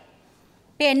le ai.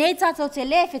 Pēnei tātou te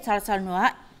le whetaratal noa.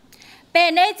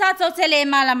 Pēnei tātou te le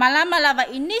malama lava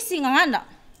inisi ngangana.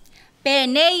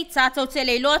 Pēnei tātou te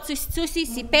le loa tusi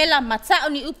si pela matao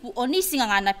ni upu o nisi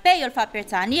ngangana pe o le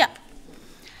whaperetania.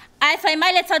 Ai whai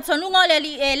mai le tatonunga le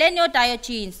li Elenio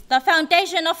Diogenes. The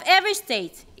foundation of every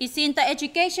state is in the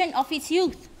education of its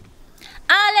youth.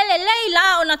 Ale le lei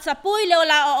la o na tapui leo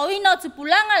la o ino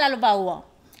tupulanga la lobaua.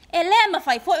 E lea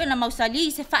mawhai fōi o na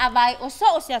mausali se whaavai o so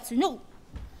o se atunu.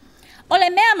 O le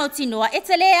mea mautinoa, e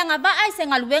te lea ngā vaai se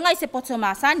ngaluenga I se poto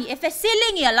masani, e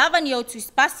whesilingi a lava ni o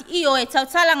tuspasi I o e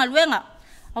tautala ngaluenga.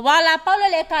 A wala paulo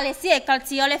le kalesia e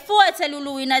kalti o le fua e te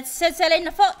lulu ina se tele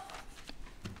na fo.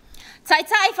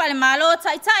 Taitai whale malo,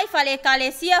 taitai whale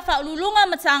kalesia, wha ululunga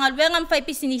matanga luenga mwhai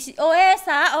pisinisi, o e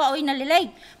sa o ina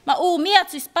lelei, ma mia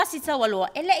tuspasi tawaloa,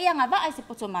 e le ia ngā vaai se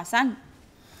poto masani.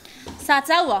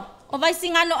 Sataua. O vai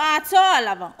singano a atoa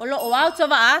lava, o lo o auto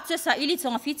va ato sa ili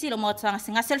tonga fiti lo motanga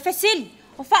singasel fesili.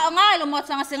 O fa o ngai lo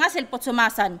motanga singasel poto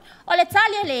masani. O le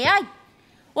talia le ai.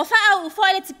 O fa au ufo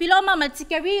ele tipiloma ma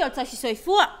tikeri o tashi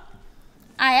soifua.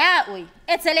 Ai a ui,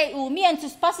 e te le mien tu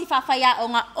spasi fa faya o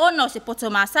nga ono se poto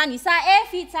masani. Sa e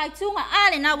fi taitunga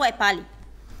ale na wa e pali.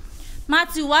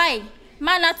 Matu wai,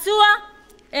 mana tua,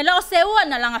 e lo se ua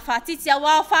na langa fatiti a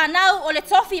wao whanau o le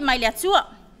tofi mai le atua.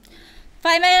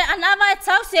 Whai mai anava e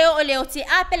tau se o leo te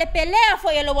a pelepelea fo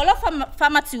e lo walo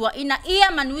whamatua ina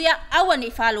ia manuia awa ni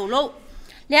whalolo.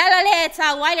 Le ala le e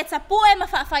tau ai le tapue ma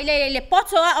whawhaile le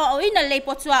potoa o ina le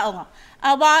potoa onga.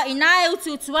 Awa ina e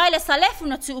utuai le salefu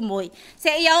na tu umoi.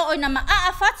 Se ia o ina maa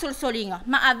a fatul solinga.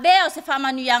 Ma a veo se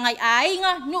whamanuia ngai a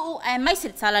inga nuu e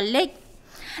maisir tala le.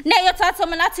 Ne yo tato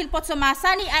manatil poto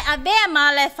masani ai a vea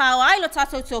maa le whao ai lo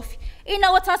tato tofi.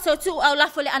 Ina o tato tu au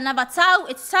lafo le anava tau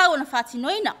e tau na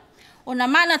whatinoina. O na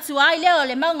mana tuai leo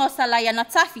le maunga o salaya na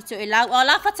tafi to e lau. O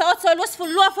la fata oto lusfu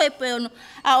lua fo e peonu.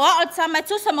 A o tamai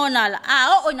tu samonala.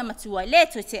 A o ina matuai le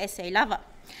to te ese lava.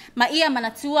 Ma ia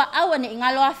mana tua awa ne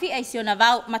ingalo afi e sio na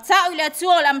vau. Ma tau ile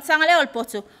atua o la mtanga leo le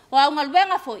poto. O au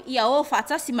ngaluenga fo ia o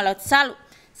fatasi malau tsalu.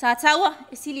 Sa taua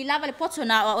e sili lava le poto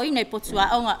na o ina i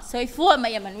potua onga. So i fua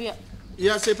mai manuia.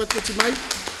 Ia se patuti mai.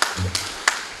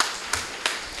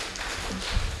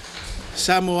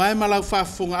 Samoa e malau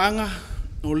whaafongaanga,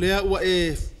 o lea ua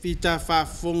e fita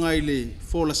whaafonga i le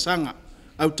wholasanga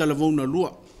au talavona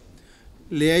lua.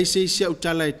 Lea i seisi au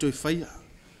tala e toi whaia.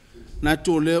 Nā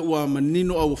tō lea ua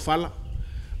manino au whala,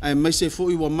 ai mai se fo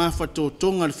i wa mawhato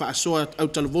tonga le whaasoa au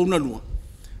talavona lua.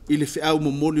 I le whiau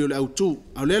momoli o le au tū.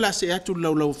 Au lea la se atu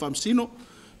laulau whamsino,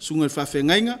 sunga le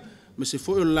whawhengainga, ma se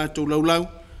fo i o le lātou laulau,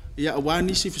 ia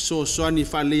awani si fiso soani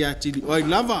whalea atili oi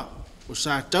lava, o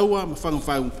Sataua ma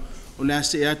Fagafau o le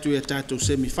ase atu e tātou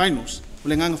semi-finals. O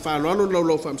le nganga whaaloalo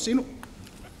laulau whamsino.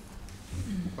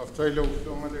 Haftai lau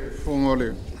tonga le whonga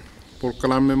le por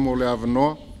kalame mo le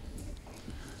avanoa.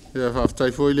 Ia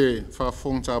haftai foi le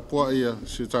whawhong tāpua ia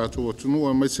si tātou o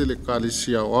tunua mai se le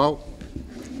kālisia o au.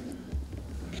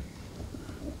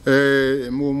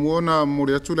 Muona mo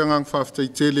le atu le ngang whaftai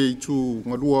tele i tū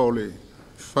ngalua o le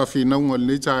whawhinaunga le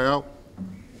neitai au.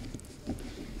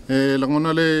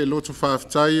 Langona le loto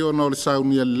whaftai o na o le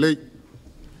saunia le lei.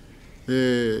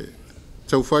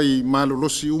 Tau whai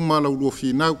malolosi uma lau lua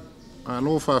whinau.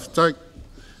 Alo whaftai.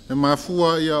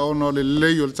 Mafua ia o na o le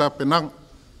lei o le tāpenanga.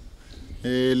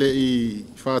 Le i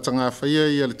whātanga whaia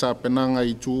ia le tāpenanga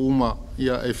i tū uma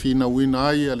ia e whinauina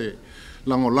ai ia le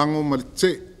lango ma le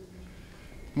te.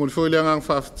 Mo le whoi le ngang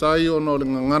whaftai o na o le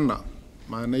ngangana.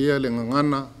 Mana ia le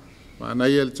ngangana. Mana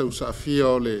ia le tau saafia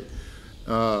o le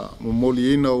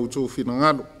momoli ina o tō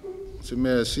whinangalo. Se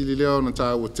mea sili leo na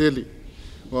tā oteli.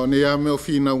 O ne ia mea o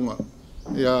whinaunga.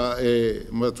 Ia e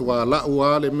matua lau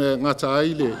a le mea ngata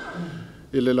ai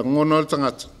le langona o le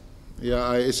tangata. Ia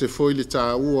ai e se foi le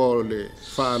tā ua o le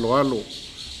whaaloalo.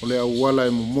 O le auala e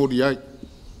momoli ai.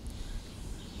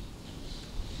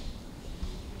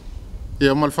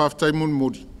 Ia mal whaftai mun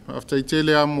mori. Whaftai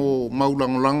tele a mo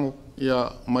maulangolango.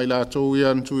 Ia mai la tau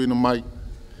ia ntu ina mai.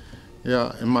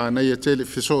 Ia e maana ia tele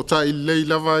fiso ta i lei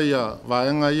lava ia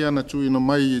vaenga ia na tu ina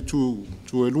mai i tu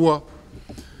e lua.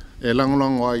 E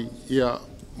langolango ai ia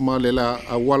ma le la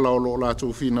awala o lo la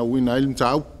tau fina wina ilim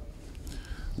tau.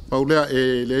 Paulea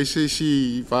e le ise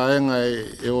si vaenga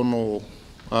e ono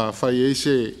whai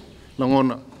eise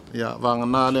langona. Ia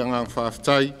vangana le ngang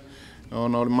whaftai.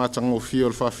 Ono le matango fio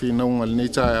le whawhina unga le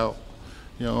neitai au.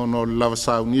 Ia ono le lava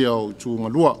saunia o tūnga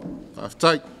lua.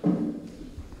 Whaftai.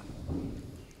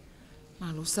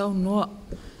 Malo saunoa.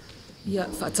 Ia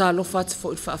whaatalo whatu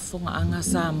fo i whaafonga anga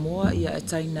Samoa. Ia e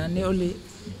tainane o le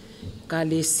ka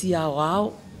le sia o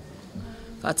au.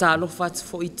 Whaatalo whatu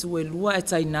fo i tue lua e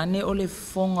tainane o le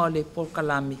fonga o le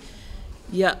porkalami.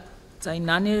 Ia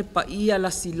tainane pa ia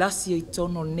lasi i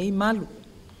tono nei malu.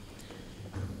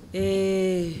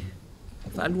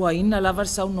 Whaalua ina lava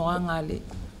saunoa anga le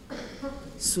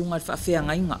sunga le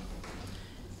whaafeanga inga.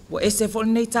 Wa ese fo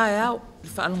nei tae au, le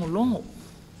whaalongolongo.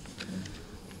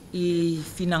 I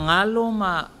finangalo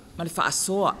ma le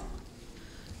whaasoa.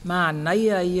 Ma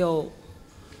naia i o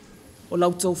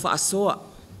lautou whaasoa.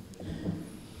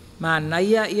 Ma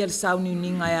naia i le sauni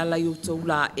uninga e ala i utou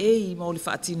la i ma o le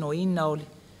whaatino ina o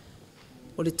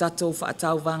le tatou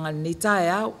whaatau vanga nei tae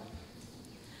au.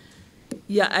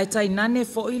 Ia ai tainane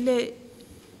fo i le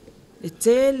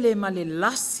tele ma le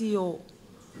lasi o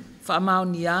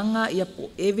whaamaunianga ia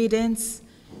po evidence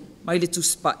mai le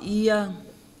tuspa ia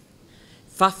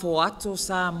whafo ato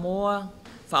Samoa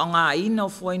whaonga ina o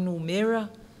fuainu mera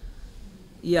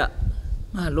ia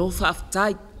malo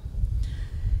whaaftai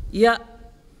ia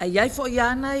ai ai fo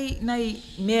ia nei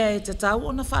mea e tatau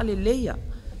o na whaale leia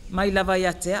mai lava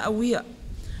ia te awia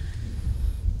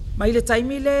mai le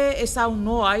taimi le e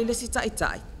saunoa ai le si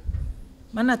taitai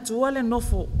mana tua le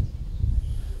nofo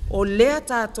o lea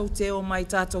tātou te o mai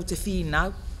tātou te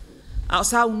whinau. A o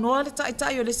saunoa le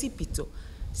taitai o le sipito.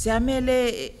 Se ame le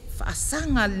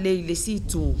whaasanga le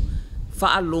situ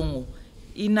whaalongo.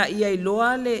 Ina ia i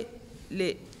loa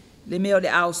le meo le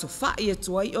ao so whai e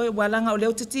tuai. O e walanga o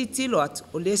leo te titilo atu.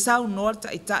 O le saunoa le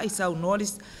taitai saunoa le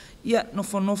ia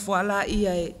nofo ala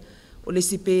ia o le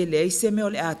sipe le eise meo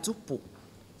le atupu.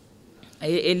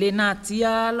 E le nā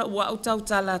tia ala ua au tau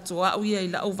tala atu au ia i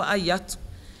la au vai atu.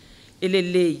 Ele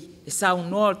lei, e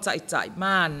saunoa o taitai,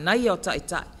 ma nai o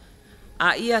taitai.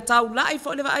 A ia tau lai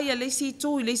fo le vai le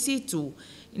situ.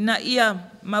 Ina ia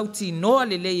mauti noa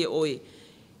le lei e oe.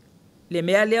 Le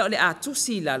mea leo le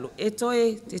atusi lalo. E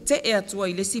toe te e atua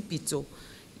i le sipito.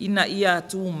 Ina ia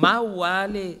tu mau a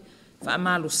le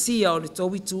whaamalo sia o le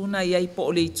towi tūna ia i po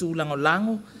o le itu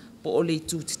lango, po o le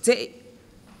itu te.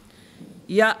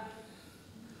 Ia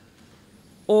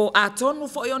o atonu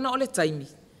fo i ona o le taimi.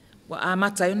 Wa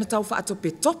amata ona tau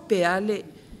whaatope tope a le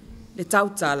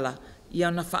tautala. Ia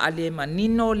ona whaale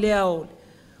manino lea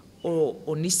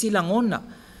o nisi langona.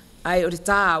 Ai o le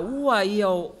tā ua ia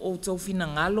o tau whina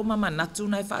ngalo ma manatu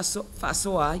nai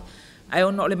whaasoa ai. Ai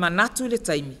ona o le manatu le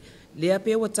taimi. Lea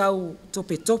pe ua tau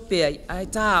tope ai. Ai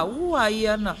tā ua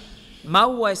ia na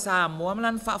maua e Samoa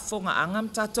malana whaafonga anga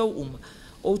mtatou uma.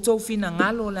 O tau fina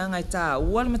ngalo le angai tā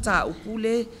ua le mata upu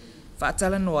le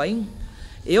whaatala noa inga.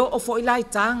 E o fo ilai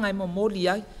tanga e momoli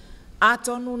ai. A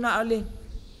tonu na ale.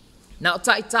 Na o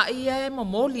tai e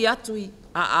momoli atui.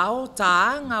 A ao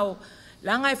taanga o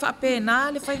langa e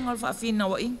whaapena le whainga o whaafina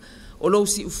wa inga. O lo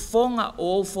si ufonga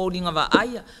o fōringa wa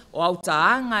aia. O au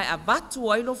taanga e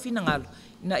abatu ai lo fina ngalo.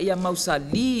 Ina ia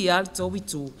mausali al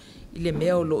towitu. Ile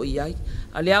mea o lo iai.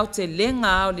 Ale au te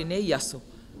lenga au le nei aso.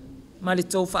 Ma le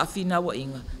tau whaafina wa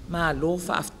inga. Ma lo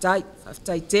whaaftai.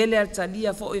 Whaaftai tele al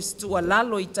talia fo e stua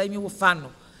lalo i taimi wa whano.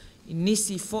 I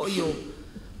nisi fo i o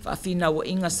whaafina wa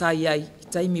inga sa iai. I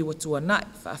taimi wa tua nai.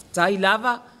 Whaaftai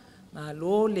lava. Ma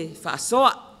lo le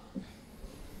whaasoa.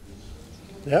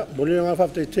 Ja, mole nga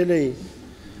whaaftai tele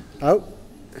au.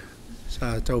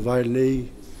 Sa tau vai nei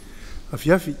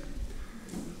afiafi.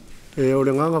 E o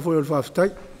le nganga fo i o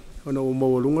whaaftai. Ona o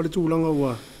mawalunga le tūlanga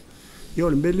wa. Ia o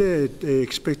le mele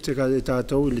expect ka e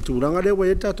tātou i le tūlanga le wa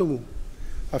e tātou.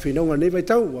 A whinaunga nei vai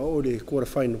tau wa o le kora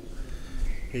whaino.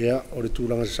 Ia o le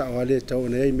tūlanga sa wale tau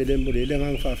nei mele mo le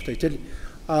nganga whaaftai tele.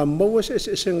 A maua se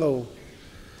senga o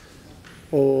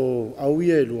au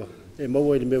ia e lua. E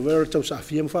maua i le mea wera tau sa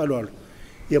awhia mwhaalo alo.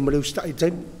 Ia ma leu stai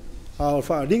taim. A o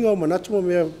whaaringa o manatu mo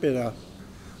mea pera.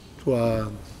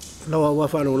 Tua lawa wa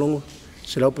whaano longo.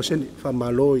 Se lau paseni, wha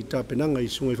malo i tā penanga i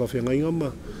sunga i whawhenga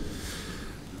inga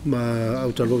ma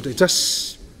au talo te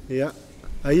tas. Ia,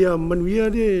 aia manuia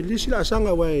le lisi la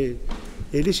sanga wai,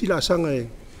 e lisi la sanga e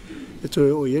to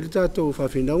o i ele tātou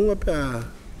whawhenaunga pia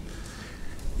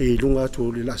e lunga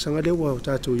atu le la sanga lewa o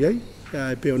tātou iai,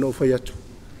 e pia no whai atu.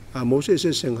 A mose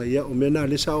se senga ia, o mena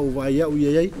le sa o wai au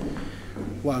iai,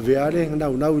 wa veare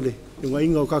nau le, inga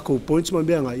inga o kako points ma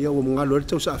mea nga, ia o mga lore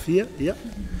tau sa afia, ia,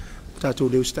 tātou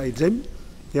leo stai zemi.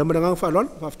 Ia marangang whaalon,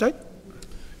 whaftai.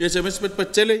 Ia se mesmet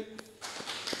patele.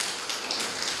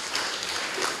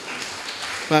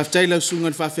 Whaftai lau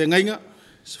sungan whawhengainga.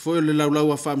 Se foi o le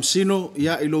laulau a whamsino.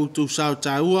 Ia ilo tu sao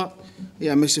tāua.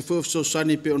 Ia me se foi o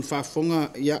sosani pe on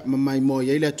whafonga. Ia mamai mo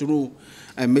ia ila tunu.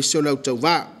 Me se o lau tau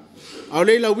wā. Au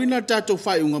leila wina tātou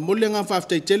whaiunga. Mole ngā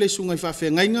whaftai tele sungai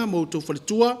whawhengainga. Mo tau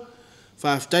whalitua.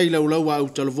 Whaftai laulau a au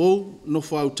talavou.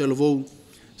 Nofo au talavou.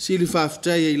 Sili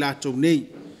whaftai e ila tau nei.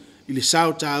 I le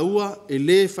sao tāua, e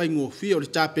le whaingofia o le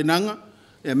tāpenanga,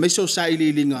 e meso sa ili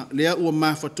ilinga, lea ua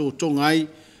mawhato tonga ai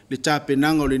le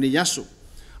tāpenanga o le nei aso.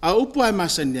 A upo ai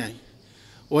masani ai,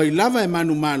 o ai lava e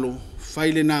manu malo,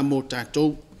 whaile nā mō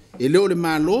tātou, e leo le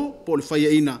malo, po le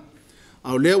whaia ina,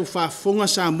 au lea u whafonga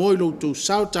sa moi lo tō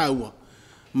sao tāua,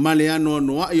 ma le ano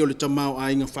anoa i o le tamau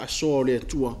a inga whasoa o le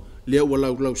atua, lea ua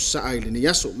lau sa ai le nei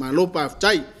aso, malo pa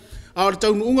aftai, a o le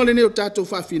taunu unga le neo tātou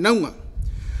whawhinaunga,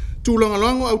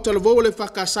 tūlangalongo au talavou le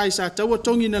whakasai sa taua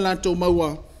tongi na lantou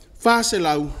maua wha se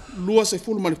lau lua se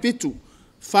fulu mani fitu.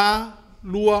 Wha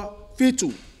lua fitu.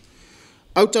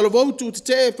 Au talavou tu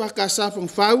te e whakasa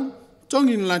whangwhau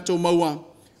tongi na lantou maua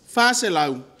wha se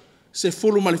lau se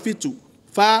fulu mani fitu.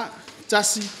 Wha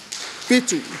tasi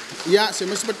fitu. Ia se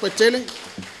mesipat patele.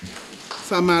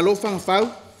 Wha malo whangwhau.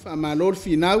 Wha malo le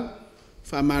whinau.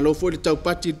 Wha malo fo le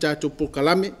taupati tātou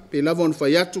pokalame. Pe lava on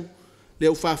whaiatu. Le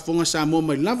o whafonga sa mo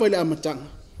mai lava le amatanga.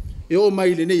 E o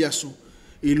mai le nei aso.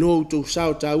 I lo tau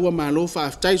sao tāua ma lo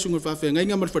whaaftai sunga whawhenga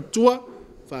inga marwhatua.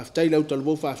 Whaaftai lau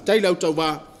talvo, whaaftai lau tau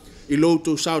wā. I lo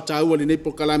tau sao tāua le nei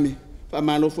polkalame. Wha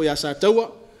ma lo fo ya sa taua.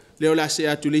 Le o la se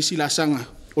atu le isi la sanga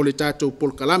o le tātou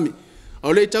polkalame.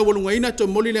 Au le tau walunga ina to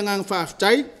moli le ngang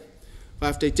whaaftai.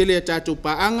 Whaaftai tele a tātou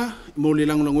paanga. Moli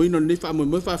langulango ino ni wha mo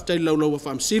whaaftai lau lau wa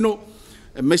whamsino.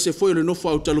 E me se foi le nofo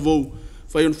au talvo.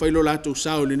 Fai on fai lo lato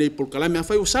sao le nei polkalame a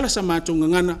fai o sala sa mātou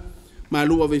ngangana ma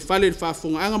lua vei fale le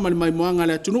whaafonga anga mani mai moanga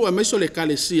le atunu a meiso le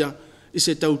kalesia i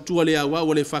se tautua le awa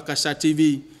o le whakasa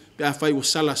TV pe a fai o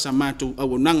sala sa mātou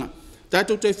au nanga.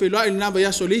 Tātou te whai loa ili nava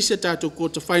yaso le ise tātou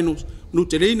quarter finals nu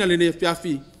te reina le nei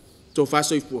fiafi tō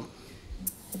whaso i fua.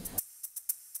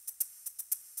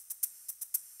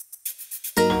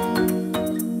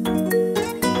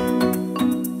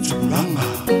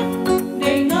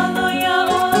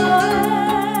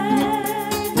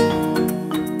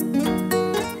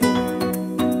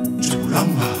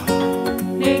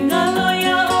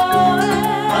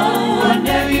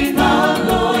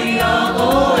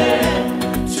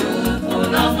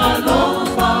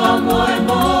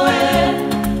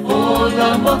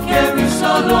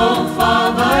 Lo fa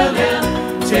vai le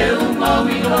te uma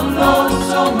we don't know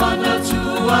so